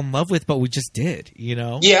to fall in love with, but we just did, you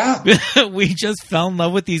know? Yeah. We just fell in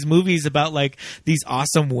love with these movies about, like, these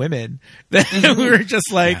awesome women that we were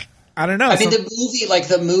just like... Yeah. I don't know. I mean,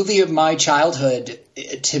 the movie of my childhood,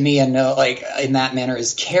 to me, and like in that manner,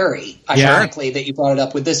 is Carrie. Ironically, that you brought it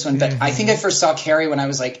up with this one, but I think I first saw Carrie when I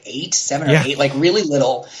was like 7 or 8, like really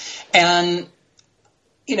little, and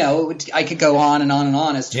you know, I could go on and on and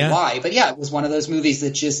on as to why, but yeah, it was one of those movies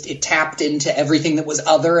that just it tapped into everything that was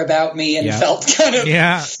other about me and felt kind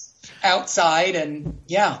of outside, and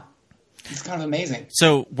it's kind of amazing.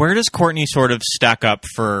 So, where does Courtney sort of stack up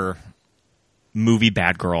for movie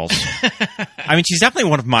bad girls? I mean, she's definitely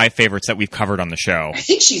one of my favorites that we've covered on the show. I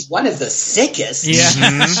think she's one of the sickest. Yeah.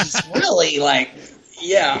 She's really like,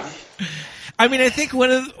 I mean, I think one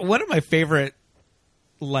of my favorite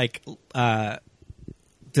like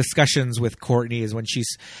discussions with Courtney is when she's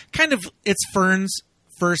it's Fern's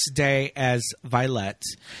first day as Violet,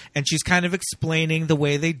 and she's kind of explaining the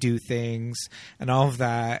way they do things and all of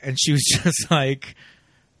that, and she was just like,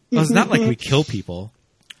 well, it's not like we kill people.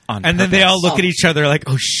 And then they all look at each other like,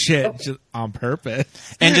 oh shit, just on purpose.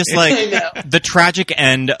 And just like the tragic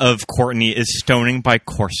end of Courtney is stoning by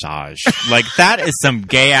corsage. Like that is some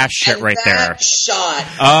gay ass shit and right that there. Shot.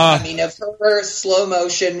 I mean, of her slow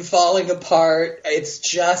motion falling apart. It's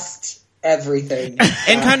just everything.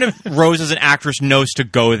 And kind of Rose as an actress knows to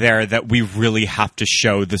go there that we really have to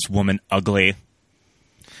show this woman ugly.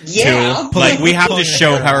 Yeah. Like we have to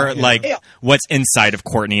show her like what's inside of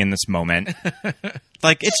Courtney in this moment.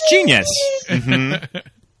 Like, it's genius.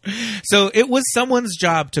 So it was someone's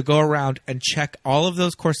job to go around and check all of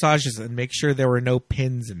those corsages and make sure there were no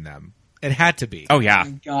pins in them. It had to be. Oh, yeah.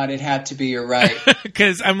 Oh, God, it had to be. You're right.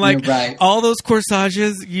 Because I'm like, all those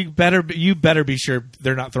corsages, you better be sure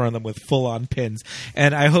they're not throwing them with full-on pins.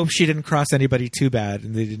 And I hope she didn't cross anybody too bad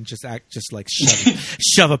and they didn't just like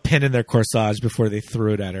shove a pin in their corsage before they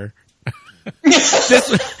threw it at her.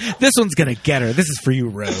 This one's gonna get her. This is for you,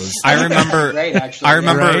 Rose. I remember. Right, actually. I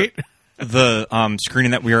remember the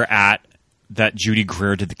screening that we were at that Judy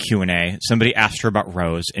Greer did the Q&A. Somebody asked her about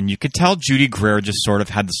Rose, and you could tell Judy Greer just sort of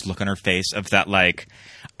had this look on her face of that, like,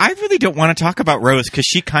 I really don't want to talk about Rose because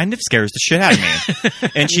she kind of scares the shit out of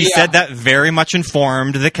me. And she said that very much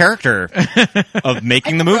informed the character of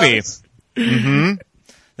making the movie.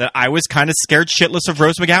 That I was kind of scared shitless of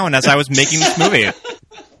Rose McGowan as I was making this movie.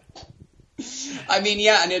 I mean,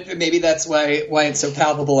 and maybe that's why it's so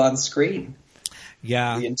palpable on screen.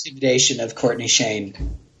 Yeah. The intimidation of Courtney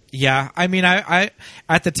Shane. Yeah. I mean, I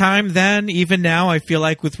at the time then, even now, I feel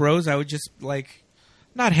like with Rose, I would just like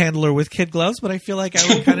not handle her with kid gloves, but I feel like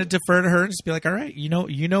I would kind of defer to her and just be like, all right, you know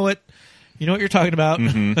what you're talking about.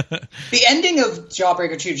 The ending of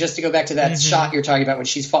Jawbreaker 2, just to go back to that shot you're talking about when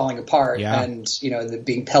she's falling apart and,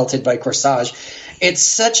 being pelted by corsage. It's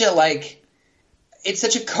such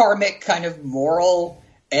a karmic kind of moral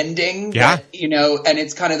ending. Yeah. That, and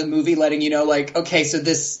it's kind of the movie letting you know, like, okay, so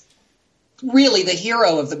this really the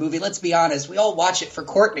hero of the movie, let's be honest, we all watch it for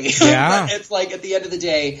Courtney. Yeah. But it's like at the end of the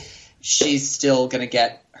day, she's still going to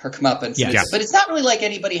get her comeuppance. Yes. But it's not really like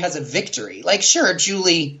anybody has a victory. Like, sure,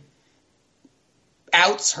 Julie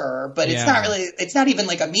outs her, but it's not even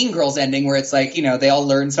like a Mean Girls ending where it's like, they all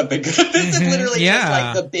learn something good. This is literally just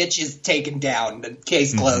like the bitch is taken down, the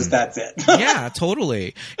case closed, that's it. Yeah,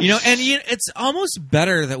 totally. And it's almost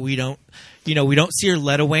better that we don't see her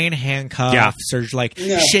led away in handcuffs or like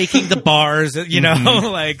shaking the bars,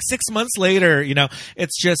 like 6 months later,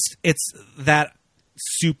 it's that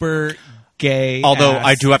super gay. Although ass.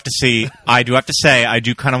 I do have to say, I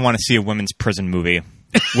do kind of want to see a women's prison movie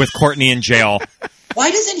with Courtney in jail. Why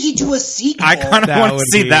doesn't he do a sequel? I kind of want to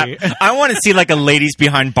see that. I want to see like a Ladies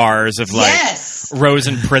Behind Bars of like Rose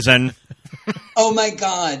in prison. Oh my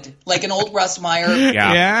God. Like an old Russ Meyer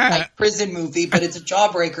like prison movie, but it's a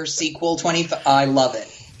Jawbreaker sequel. I love it.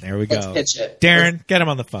 There we go. Let's pitch it. Darren, get him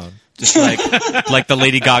on the phone. Just like the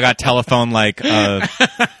Lady Gaga telephone,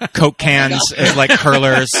 Coke cans as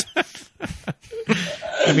curlers.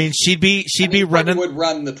 I mean, she'd be running. Would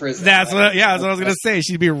run the prison. That's what I was going to say.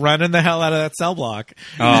 She'd be running the hell out of that cell block.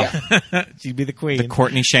 Oh, she'd be the queen. The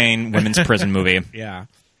Courtney Shane women's prison movie. Yeah.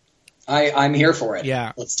 I'm here for it.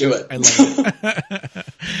 Yeah. Let's do it. I love it.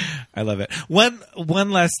 I love it.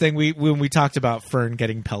 One last thing, when we talked about Fern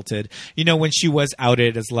getting pelted, when she was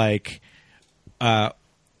outed as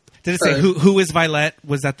did it say who is Violet?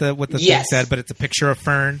 Was that what the thing said? But it's a picture of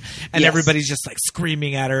Fern, and everybody's just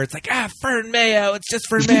screaming at her. It's Fern Mayo. It's just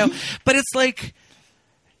Fern Mayo. But it's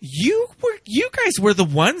you guys were the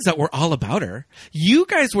ones that were all about her. You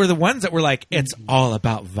guys were the ones that were it's all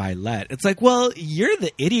about Violet. It's well, you're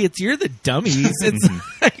the idiots. You're the dummies. It's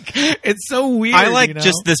it's so weird. I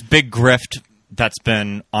just this big grift that's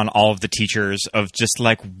been on all of the teachers of just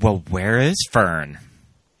well, where is Fern?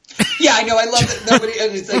 Yeah, I know. I love that nobody.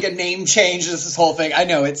 It's a name change. This whole thing. I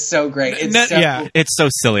know. It's so great. It's so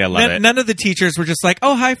silly. I love it. None of the teachers were just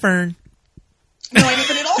oh, hi, Fern. No, I know,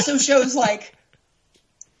 but it also shows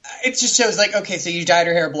it just shows okay, so you dyed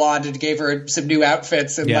her hair blonde and gave her some new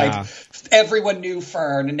outfits, and everyone knew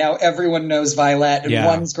Fern, and now everyone knows Violet, and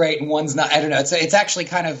one's great and one's not. I don't know. It's actually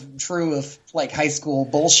kind of true of high school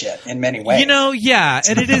bullshit in many ways. And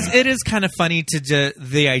it is kind of funny to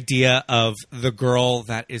the idea of the girl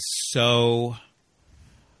that is so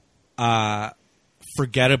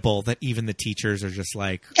forgettable that even the teachers are just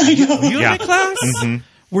I know. Were you in my class? Mm-hmm.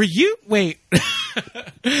 Were you? Wait.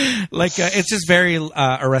 It's just very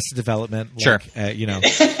Arrested Development. Sure.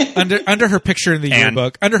 Under her picture in the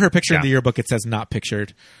yearbook. Under her picture in the yearbook, it says "not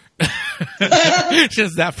pictured."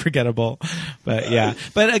 Just that forgettable. But yeah.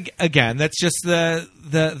 But again, that's just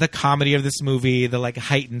the comedy of this movie. The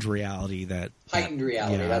heightened reality that heightened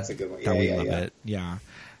reality. Yeah, that's a good one. Yeah, we love it. Yeah.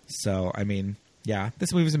 So I mean,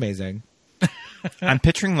 this movie's amazing. I'm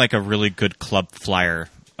picturing a really good club flyer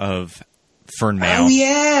of Fern Mayo. Oh,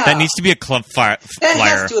 yeah. That needs to be a club flyer. That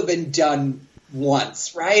has to have been done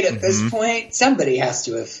once, right? At this point, somebody has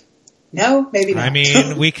to have. No, maybe not. I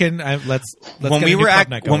mean, we can. Let's when we were at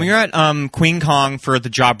Queen Kong for the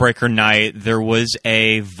Jawbreaker night, there was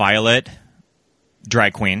a Violet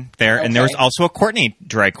drag queen there, and there was also a Courtney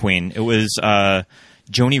drag queen. It was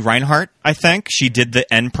Joni Reinhardt, I think. She did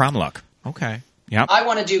the end prom look. Okay. Yep. I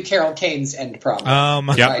want to do Carol Kane's end prom.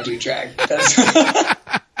 If I do drag. That's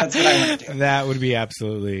what I want to do. That would be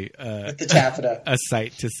absolutely with the taffeta. A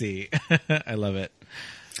sight to see. I love it.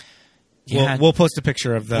 Yeah. We'll post a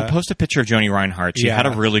picture of We'll post a picture of Joni Reinhardt. She had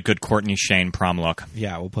a really good Courtney Shane prom look.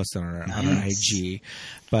 Yeah, we'll post it on our IG.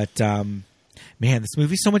 But man, this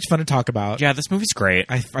movie's so much fun to talk about. Yeah, this movie's great.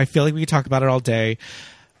 I feel like we could talk about it all day.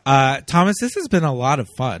 Thomas, this has been a lot of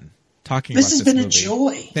fun. This has been a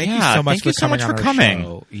joy. Thank you so much for coming.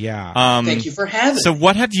 Show. Yeah. Thank you for having me. So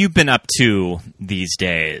what have you been up to these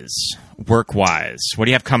days, work-wise? What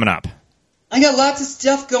do you have coming up? I got lots of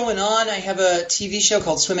stuff going on. I have a TV show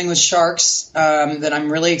called Swimming with Sharks that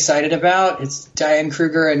I'm really excited about. It's Diane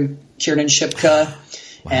Kruger and Kiernan Shipka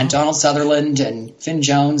and Donald Sutherland and Finn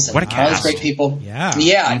Jones. And what a all these great people. Yeah.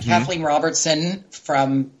 And Kathleen Robertson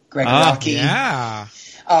from Greg Rocky. Yeah.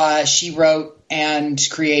 She wrote and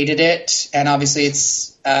created it, and obviously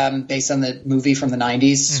it's based on the movie from the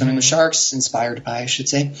 90s, Swimming with Sharks, inspired by, I should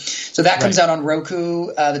say. So that comes out on Roku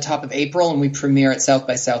the top of April, and we premiere at South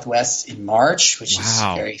by Southwest in March, which is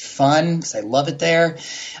very fun because I love it there.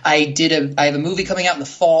 I have a movie coming out in the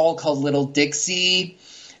fall called Little Dixie.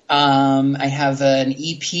 I have an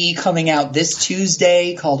EP coming out this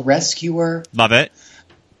Tuesday called Rescuer. Love it.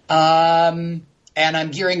 And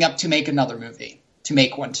I'm gearing up to make another movie. To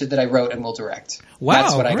make one that I wrote and will direct. Wow,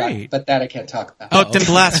 that's what I got, but that I can't talk about. Booked and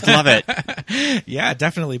blessed, love it. Yeah,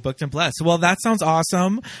 definitely booked and blessed. Well, that sounds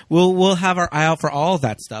awesome. We'll have our eye out for all of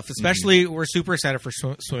that stuff. Especially, we're super excited for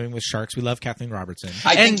Swimming with Sharks. We love Kathleen Robertson.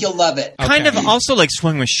 I think you'll love it. Kind of also like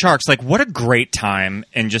Swimming with Sharks. What a great time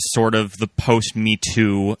in just sort of the post Me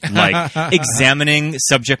Too, examining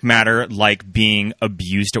subject matter like being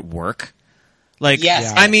abused at work.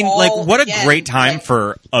 Yes, I mean, what a great time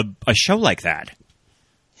for a show like that.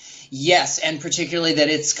 Yes, and particularly that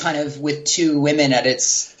it's kind of with two women at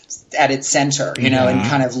its center, and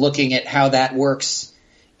kind of looking at how that works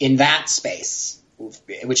in that space,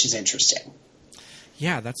 which is interesting.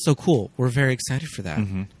 Yeah, that's so cool. We're very excited for that.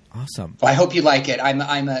 Mm-hmm. Awesome. Well, I hope you like it. I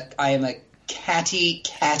am a catty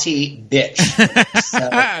bitch. So.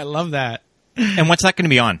 I love that. And what's that going to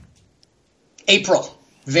be on? April,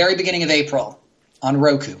 very beginning of April. On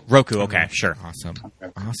Roku. Roku, okay, sure. Awesome.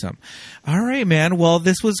 All right, man. Well,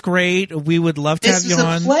 this was great. We would love to have you on.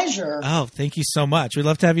 This is a pleasure. Oh, thank you so much. We'd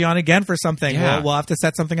love to have you on again for something. Yeah. We'll have to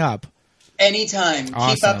set something up. Anytime.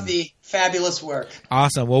 Awesome. Keep up the fabulous work.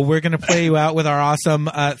 Awesome. Well, we're going to play you out with our awesome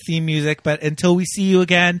theme music. But until we see you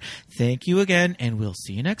again, thank you again, and we'll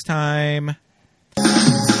see you next time.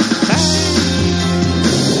 Bye.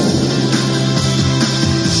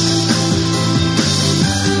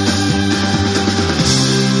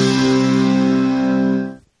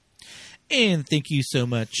 And thank you so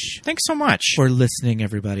much. Thanks so much for listening,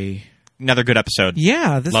 everybody. Another good episode.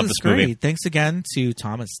 Yeah, this Love is this great. movie. Thanks again to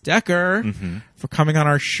Thomas Dekker for coming on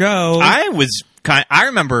our show. I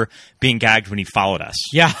remember being gagged when he followed us.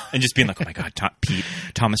 Yeah. And just being like, oh my God,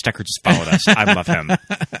 Thomas Dekker just followed us. I love him.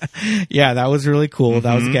 Yeah, that was really cool.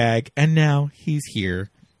 That was a gag. And now he's here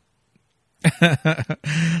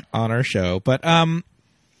on our show. But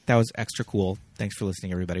that was extra cool. Thanks for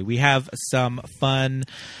listening, everybody. We have some fun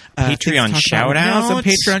Patreon shout-outs. Some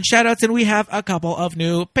Patreon shout-outs, and we have a couple of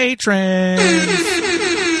new patrons.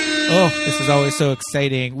 Oh, this is always so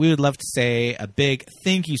exciting. We would love to say a big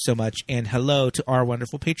thank you so much and hello to our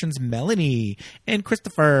wonderful patrons, Melanie and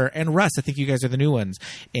Christopher and Russ. I think you guys are the new ones.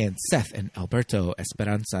 And Seth and Alberto,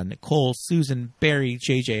 Esperanza, Nicole, Susan, Barry,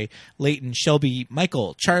 JJ, Leighton, Shelby,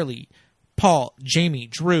 Michael, Charlie, Paul, Jamie,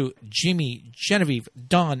 Drew, Jimmy, Genevieve,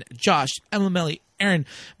 Dawn, Josh, Emma, Melly, Aaron,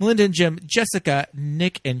 Melinda and Jim, Jessica,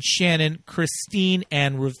 Nick and Shannon, Christine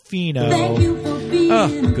and Rufino.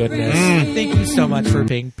 Oh, goodness. Thank you so much for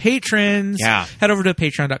being patrons. Yeah. Head over to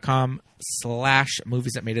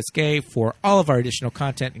patreon.com/movies that made us gay for all of our additional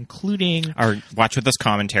content, including our Watch With Us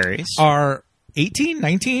commentaries. Our 18,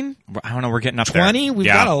 19? I don't know. We're getting up 20? there. We've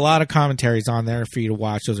got a lot of commentaries on there for you to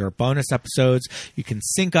watch. Those are bonus episodes. You can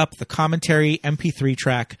sync up the commentary MP3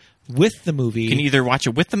 track with the movie. You can either watch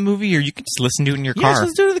it with the movie or you can just listen to it in your car. Yeah, just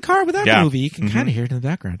listen to it in the car without the movie. You can kind of hear it in the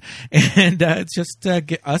background. And it's just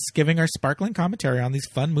us giving our sparkling commentary on these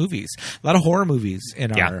fun movies. A lot of horror movies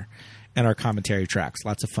in our commentary tracks.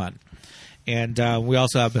 Lots of fun. And we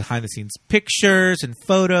also have behind-the-scenes pictures and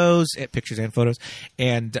photos, and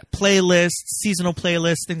playlists, seasonal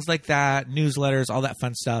playlists, things like that, newsletters, all that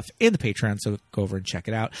fun stuff in the Patreon. So go over and check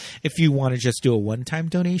it out. If you want to just do a one-time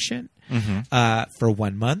donation for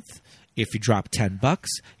 1 month, if you drop $10,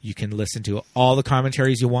 you can listen to all the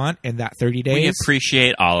commentaries you want in that 30 days. We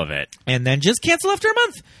appreciate all of it. And then just cancel after a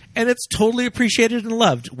month. And it's totally appreciated and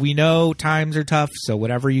loved. We know times are tough, so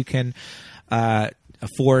whatever you can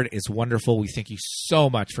afford is wonderful. We thank you so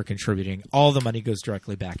much for contributing. All the money goes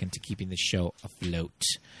directly back into keeping the show afloat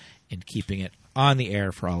and keeping it on the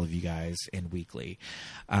air for all of you guys and weekly.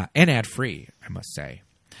 And ad-free, I must say.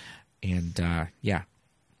 And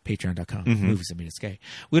patreon.com, movies that made us gay.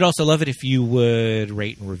 We'd also love it if you would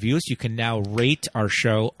rate and review us. You can now rate our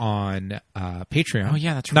show on Patreon. Oh,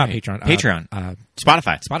 yeah, that's right. Not Patreon. Patreon.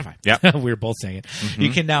 Spotify. Yep. We were both saying it. Mm-hmm. You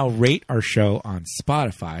can now rate our show on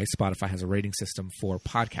Spotify. Spotify has a rating system for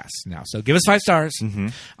podcasts now. So give us 5 stars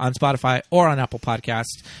on Spotify or on Apple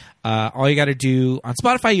Podcasts. All you got to do on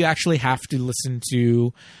Spotify, you actually have to listen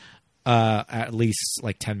to at least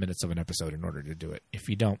like 10 minutes of an episode in order to do it. If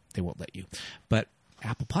you don't, they won't let you. But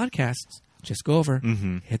Apple Podcasts, just go over,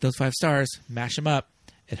 hit those 5 stars, mash them up.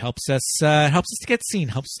 It helps us to get seen,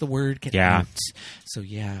 helps the word get out. So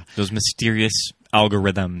those mysterious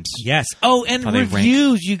algorithms. Yes. Oh, and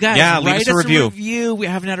reviews, you guys. Yeah, leave us a review. We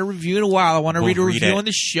haven't had a review in a while. I want to read a review on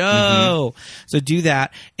the show. So do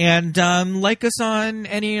that, and like us on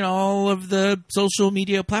any and all of the social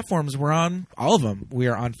media platforms. We're on all of them. We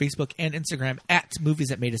are on Facebook and Instagram at Movies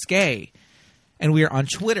That Made Us Gay. And we are on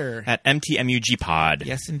Twitter at MTMUGPod.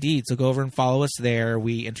 Yes, indeed. So go over and follow us there.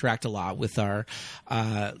 We interact a lot with our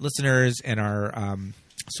listeners and our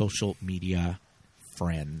social media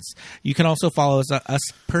friends. You can also follow us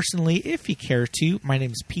personally if you care to. My name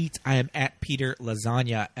is Pete. I am at Peter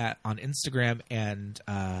Lasagna on Instagram and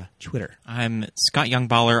Twitter. I'm Scott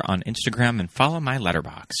Youngballer on Instagram, and follow my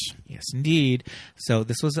letterbox. Yes, indeed. So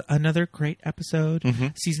this was another great episode.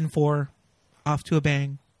 Season 4, off to a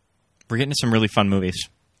bang. We're getting to some really fun movies.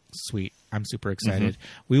 Sweet. I'm super excited.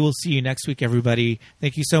 We will see you next week, everybody.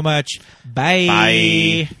 Thank you so much. Bye.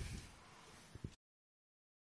 Bye.